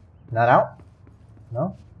 Nope. Not out.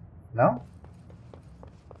 No. No.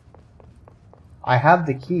 I have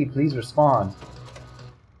the key. Please respond.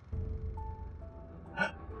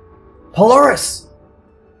 Polaris!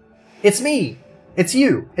 It's me! It's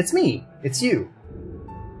you! It's me! It's you!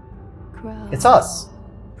 Grow It's us!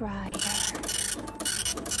 brighter.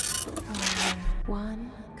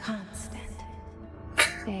 One constant.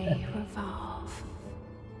 They revolve.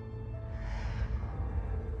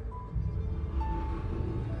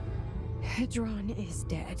 Hadron is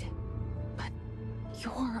dead. But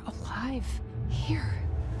you're alive here.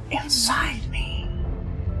 Inside me.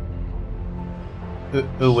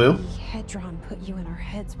 Ooh. Hadron put you in our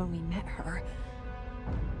heads when we met her.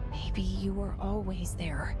 Maybe you were always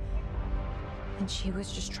there. And she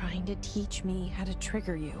was just trying to teach me how to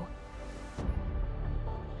trigger you.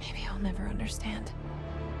 Maybe I'll never understand.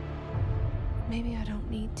 Maybe I don't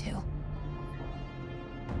need to.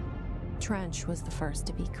 Trench was the first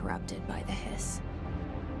to be corrupted by the hiss.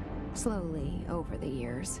 Slowly, over the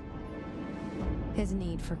years. His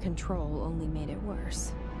need for control only made it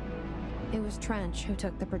worse. It was Trench who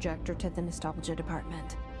took the projector to the nostalgia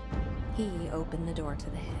department. He opened the door to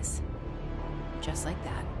the hiss. Just like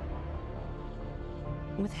that.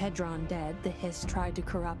 With Hadron dead, the hiss tried to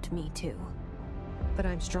corrupt me too. But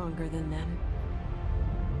I'm stronger than them.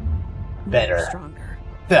 Better. Much stronger.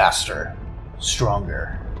 Faster.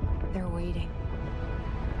 Stronger. They're waiting.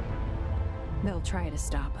 They'll try to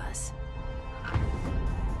stop us.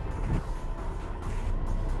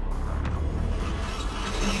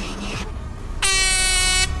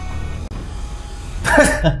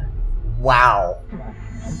 Wow.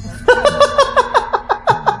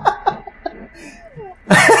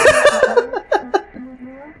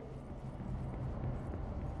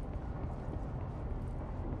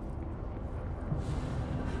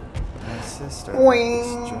 My sister Boing. had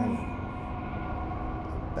this dream.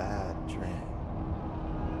 A bad dream.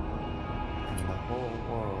 And the whole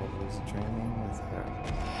world was dreaming with her.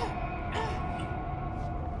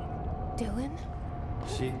 Dylan?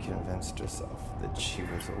 She convinced herself that she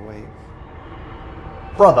was awake.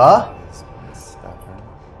 Brother? I was stubborn.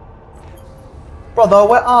 Brother,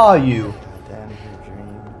 where are you? I'd end her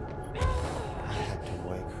dream. I had to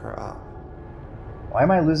wake her up. Why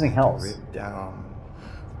am I losing health? Rip down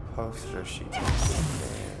the poster she was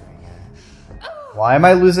staring at. Why am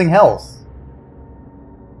I losing health?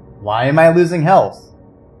 Why am I losing health?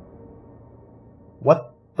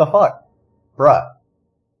 What the fuck? Bruh.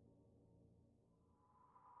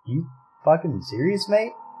 You fucking serious,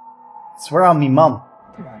 mate? Swear on me mum.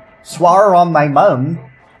 Swear on my mum.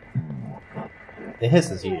 The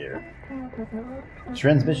hisses here.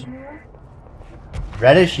 Transmission.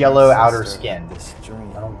 Reddish yellow outer skin.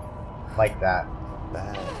 I don't like that.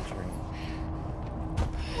 Bad dream.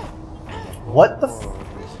 What the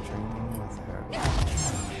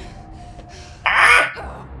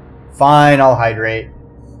Fine, I'll hydrate.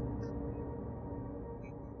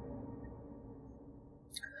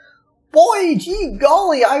 Boy, gee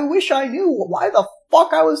golly, I wish I knew why the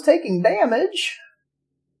fuck I was taking damage.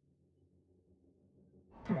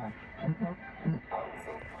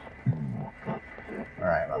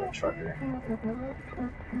 Alright, I'm a trucker.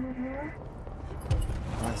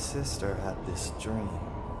 My sister had this dream.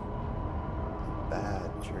 A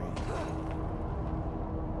bad dream.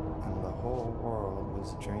 And the whole world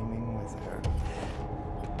was dreaming with her.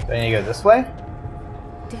 Do I need to go this way?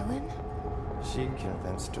 Dylan? She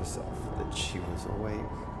convinced herself that she was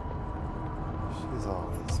awake. She's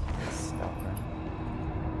always been stubborn.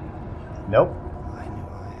 Nope. I knew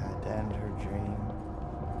I had to end her dream.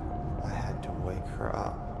 I had to wake her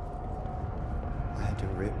up. I had to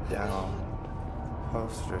rip down the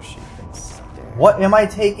poster she'd been staring. What am I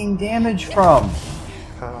taking damage from?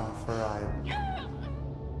 Cut off her eyelid.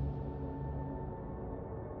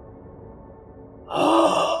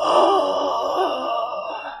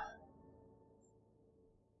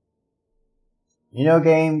 You know,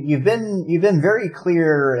 game, you've been very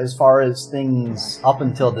clear as far as things up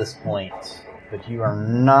until this point, but you are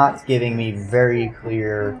not giving me very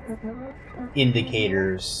clear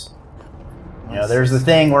indicators. You know, there's the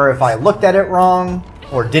thing where if I looked at it wrong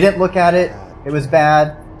or didn't look at it, it was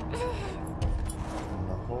bad. And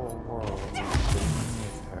the whole world was dreaming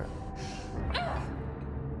with her.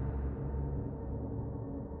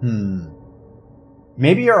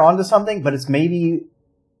 Maybe you're onto something, but it's maybe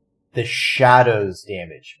the shadows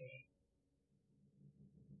damage me.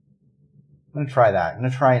 I'm gonna try that. I'm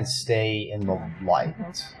gonna try and stay in the light.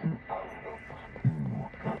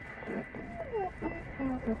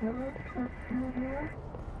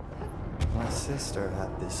 My sister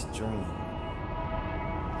had this dream.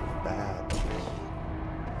 A bad dream.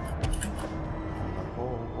 And the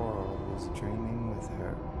whole world was dreaming with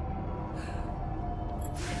her.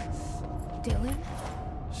 Dylan?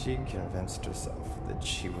 She convinced herself that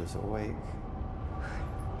she was awake.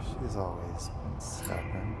 She's always been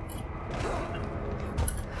stubborn.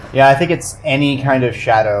 Yeah, I think it's any kind of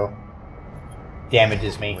shadow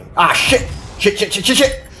damages me. Ah, shit! Shit, shit, shit, shit,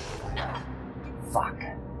 shit! Fuck.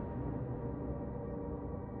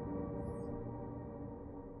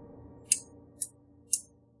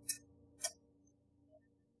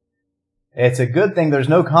 It's a good thing there's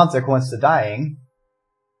no consequence to dying.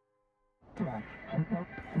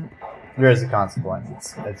 There is a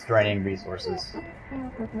consequence. It's draining resources.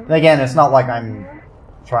 And again, it's not like I'm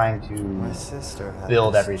trying to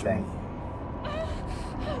build everything.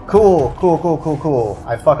 Cool, cool, cool, cool, cool.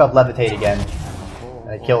 I fuck up levitate again.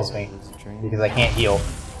 And it kills me. Because I can't heal.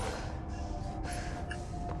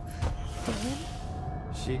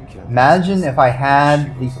 Imagine if I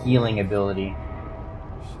had the healing ability.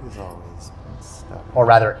 She's always been stubborn. Or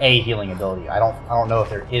rather, a healing ability. I don't know if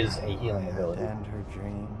there is a healing ability. To end her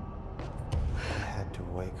dream, I had to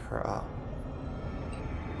wake her up.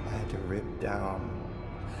 I had to rip down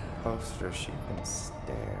the poster she'd been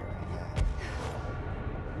staring at.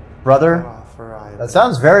 Brother, that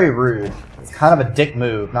sounds very rude. It's kind of a dick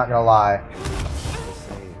move, not gonna lie.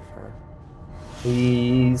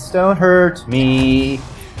 Please don't hurt me.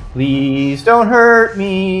 Please don't hurt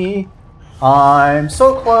me. I'm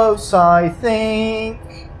so close, I think.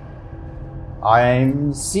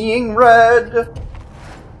 I'm seeing red.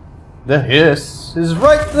 The hiss is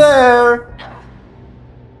right there.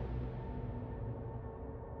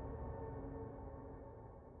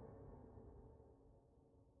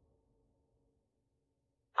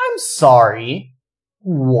 I'm sorry.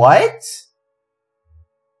 What?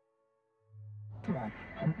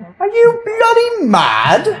 Are you bloody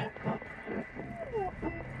mad?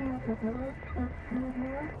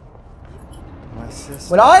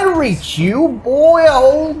 When I reach you, boy,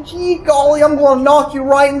 oh gee golly, I'm gonna knock you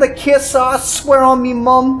right in the kiss, I swear on me,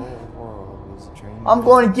 mum. I'm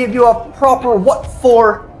going to give you a proper what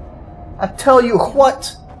for. I tell you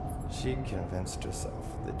what. She convinced herself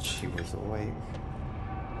that she was awake.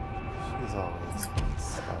 She's always been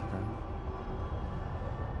stubborn.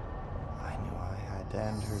 I knew I had to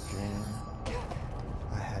end her dream.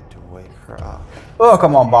 I had to wake her up.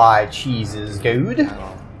 Welcome on by, cheese is good.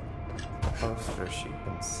 Poster she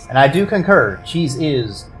can And I do concur, cheese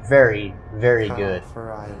is very, very cut good. off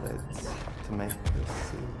her eyelids to make her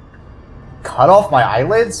see. Cut off my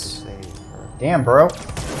eyelids? Damn, bro.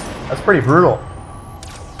 That's pretty brutal.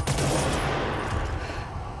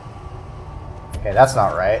 Okay, that's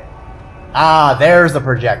not right. Ah, there's the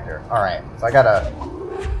projector. Alright, so I gotta...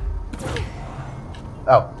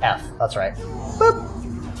 Oh, F. That's right. Boop.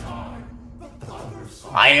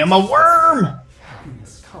 I am a worm!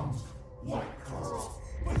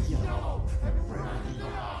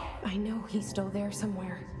 I know he's still there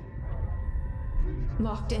somewhere.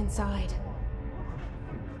 Locked inside.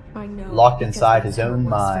 I know. Locked inside his own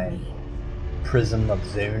mind. Prism of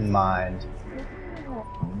his own mind.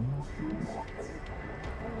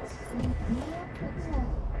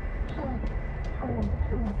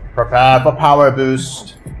 Prepare for power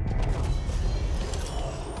boost.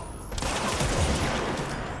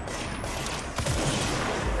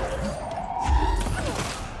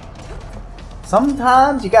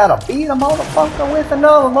 Sometimes you gotta beat a motherfucker with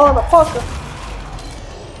another motherfucker.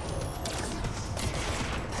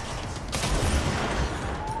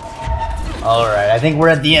 Alright, I think we're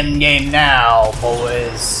at the end game now,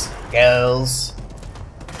 boys, girls,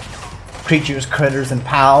 creatures, critters, and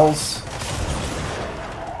pals.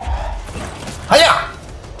 Hiya!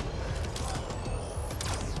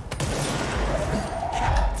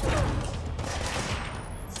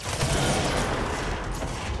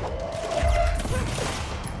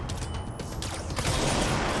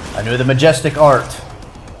 I know the majestic art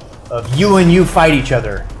of you and you fight each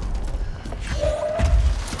other.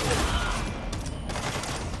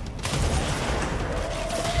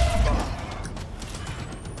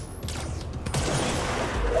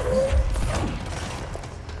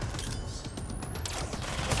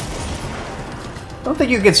 Don't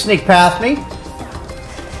think you can sneak past me.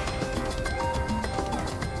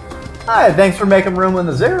 Hi, thanks for making room when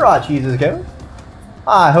the Zerot cheeses go.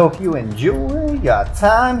 I hope you enjoy your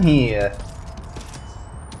time here.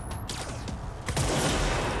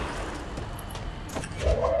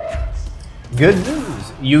 Good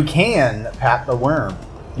news, you can pat the worm.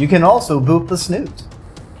 You can also boop the snoot.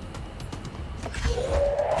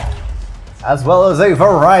 As well as a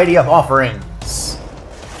variety of offerings.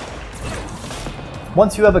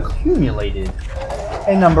 Once you have accumulated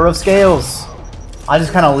a number of scales, I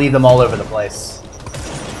just kind of leave them all over the place.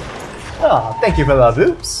 Oh, thank you for the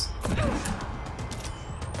boops.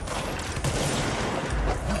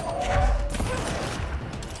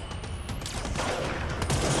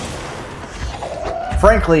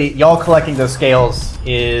 Frankly, y'all collecting those scales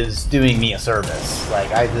is doing me a service.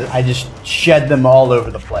 Like, I just shed them all over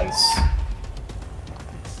the place.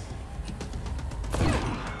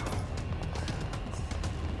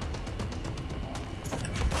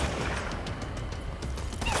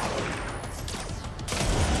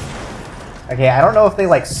 Okay, I don't know if they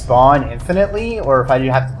like spawn infinitely or if I do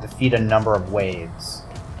have to defeat a number of waves.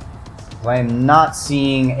 I am not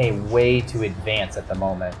seeing a way to advance at the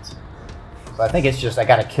moment. So I think it's just I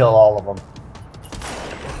gotta kill all of them.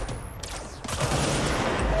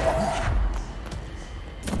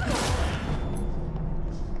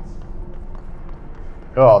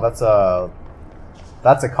 Oh,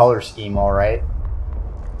 that's a color scheme, all right.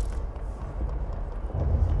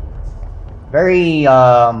 Very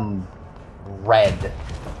red.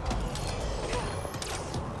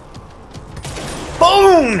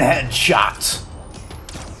 Boom! Headshot!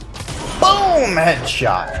 Boom!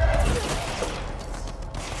 Headshot!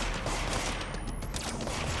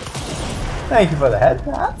 Thank you for the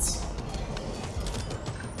headshots.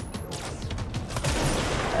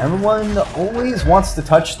 Everyone always wants to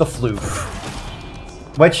touch the floof.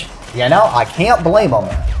 Which, you know, I can't blame them.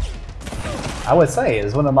 I would say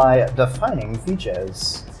is one of my defining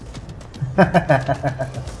features.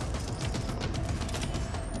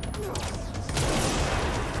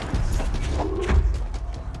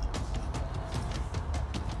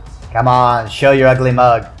 Come on, show your ugly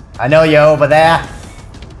mug. I know you're over there.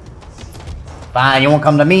 Fine, you won't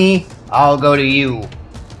come to me, I'll go to you.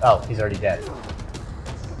 Oh, he's already dead.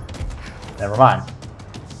 Never mind.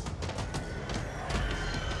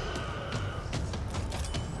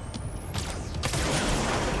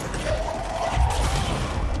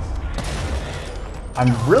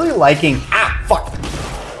 I'm really liking... Ah, fuck!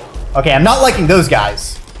 Okay, I'm not liking those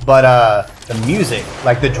guys, but the music,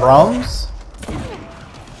 like the drums,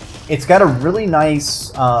 it's got a really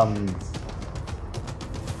nice,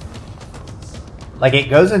 like it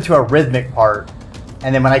goes into a rhythmic part,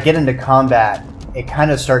 and then when I get into combat, it kind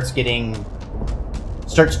of starts getting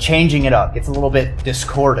starts changing it up, gets a little bit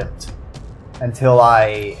discordant until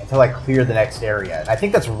I clear the next area. And I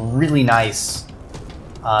think that's really nice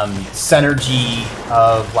synergy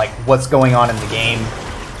of like what's going on in the game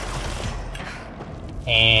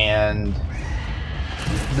and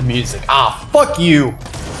the music. Ah, fuck you!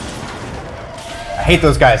 I hate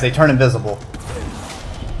those guys. They turn invisible.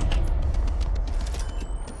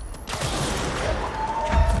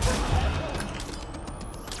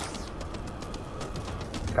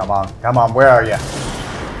 Come on, where are you?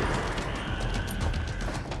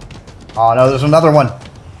 Oh no, there's another one.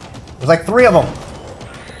 There's like 3 of them.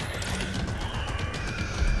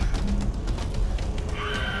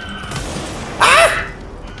 Ah!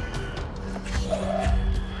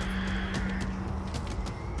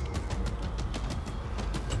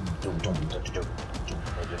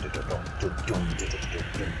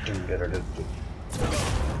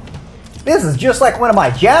 This is just like one of my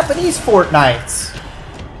Japanese Fortnites.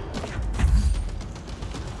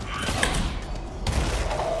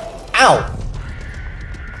 Ow!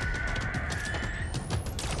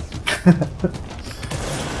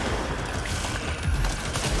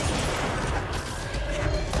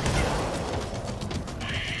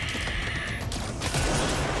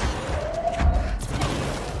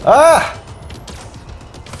 Ah!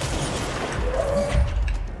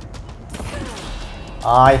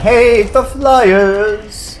 I hate the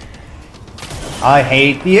flyers. I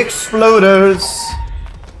hate the exploders.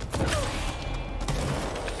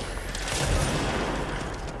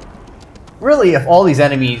 Really, if all these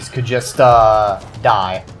enemies could just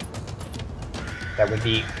die, that would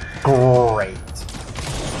be great.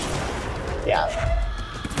 Yeah.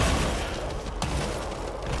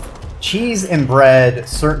 Cheese and bread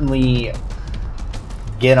certainly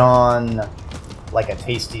get on like a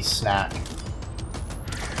tasty snack.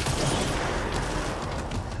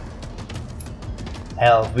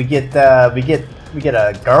 Hell, we get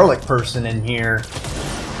a garlic person in here.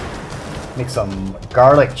 Make some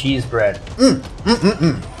garlic cheese bread.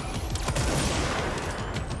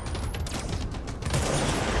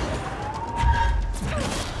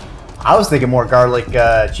 I was thinking more garlic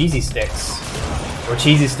cheesy sticks. Or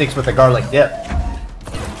cheesy sticks with a garlic dip.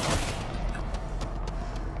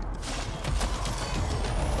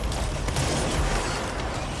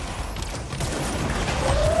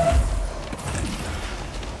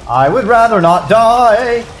 I would rather not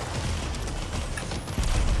die.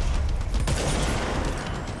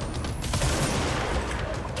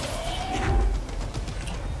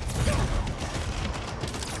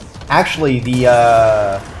 Actually,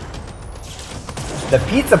 the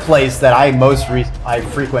pizza place that I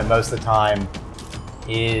frequent most of the time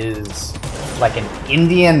is like an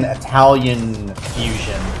Indian-Italian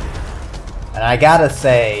fusion. And I gotta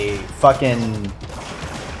say, fucking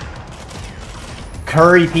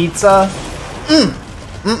curry pizza,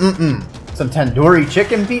 some tandoori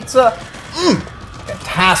chicken pizza,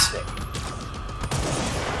 fantastic.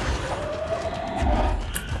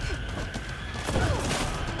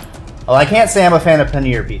 Well, I can't say I'm a fan of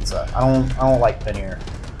paneer pizza. I don't like paneer.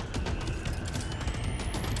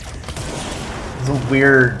 It's a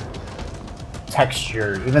weird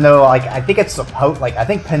texture, even though like I think it's I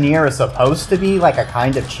think paneer is supposed to be like a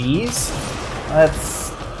kind of cheese.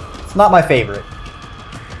 It's not my favorite.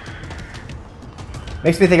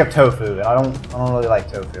 Makes me think of tofu, and I don't really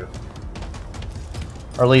like tofu.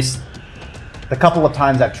 Or at least the couple of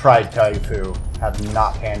times I've tried tofu have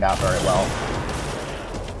not panned out very well.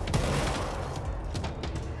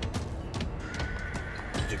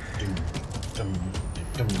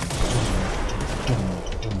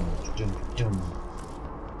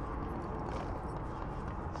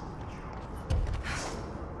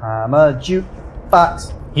 I'm a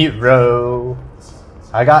jukebox hero.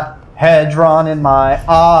 I got Hadron in my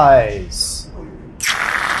eyes.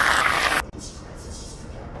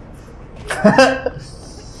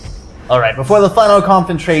 Alright, before the final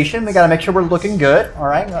concentration, we gotta make sure we're looking good.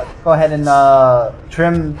 Alright, go ahead and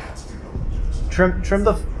trim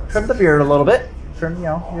the beard a little bit. Trim, you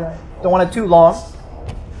know, don't want it too long.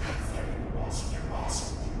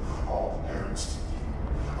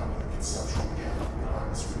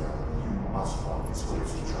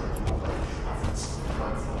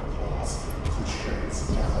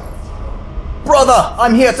 Brother,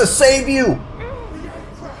 I'm here to save you!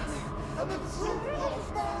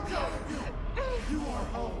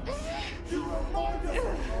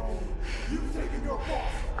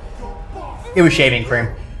 It was shaving cream.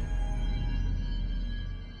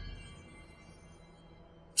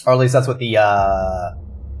 Or at least that's what the,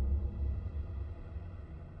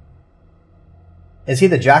 Is he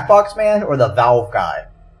the Jackbox man or the Valve guy?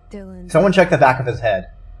 Dylan. Someone check the back of his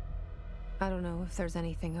head. I don't know if there's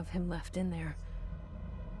anything of him left in there.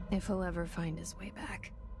 If he'll ever find his way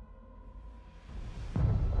back.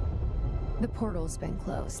 The portal's been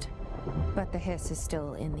closed, but the hiss is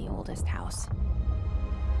still in the oldest house.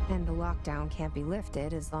 And the lockdown can't be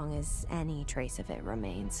lifted as long as any trace of it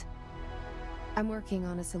remains. I'm working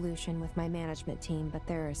on a solution with my management team, but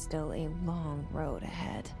there is still a long road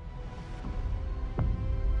ahead.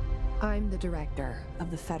 I'm the director of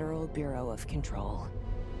the Federal Bureau of Control.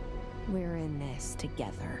 We're in this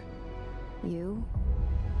together. You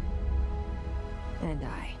and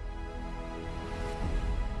I.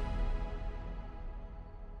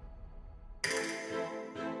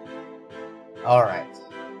 Alright.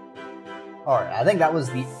 Alright, I think that was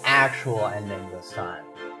the actual ending this time.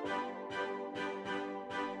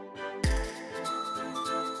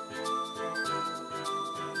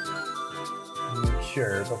 Make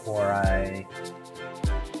sure before I...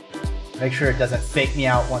 Make sure it doesn't fake me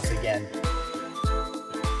out once again.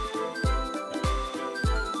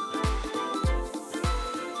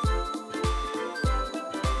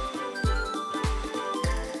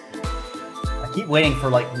 I keep waiting for,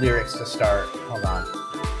 like, lyrics to start. Hold on.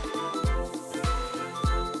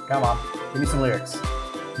 Come on. Give me some lyrics.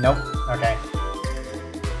 Nope. Okay.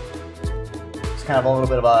 It's kind of a little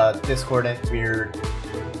bit of a discordant, weird...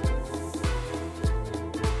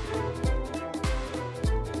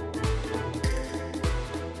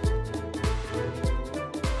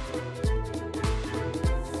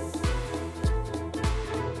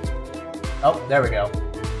 Oh, there we go.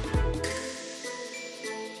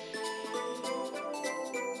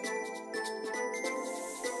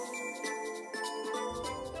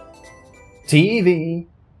 TV.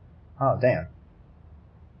 Oh, damn.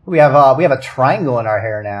 We have a triangle in our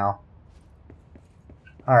hair now.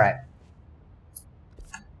 Alright.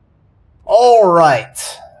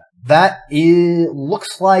 Alright. That is,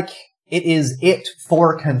 looks like it is it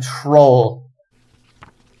for Control.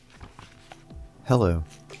 Hello.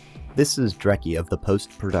 This is Dreki of the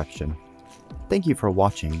post-production. Thank you for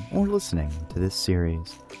watching or listening to this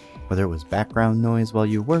series. Whether it was background noise while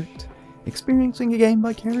you worked, experiencing a game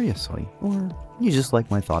vicariously, or you just like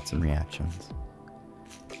my thoughts and reactions.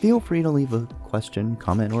 Feel free to leave a question,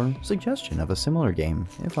 comment, or suggestion of a similar game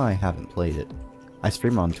if I haven't played it. I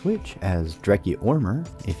stream on Twitch as Dreki Ormer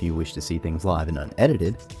if you wish to see things live and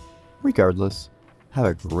unedited. Regardless, have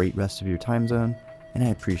a great rest of your time zone, and I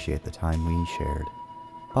appreciate the time we shared.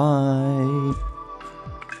 Bye!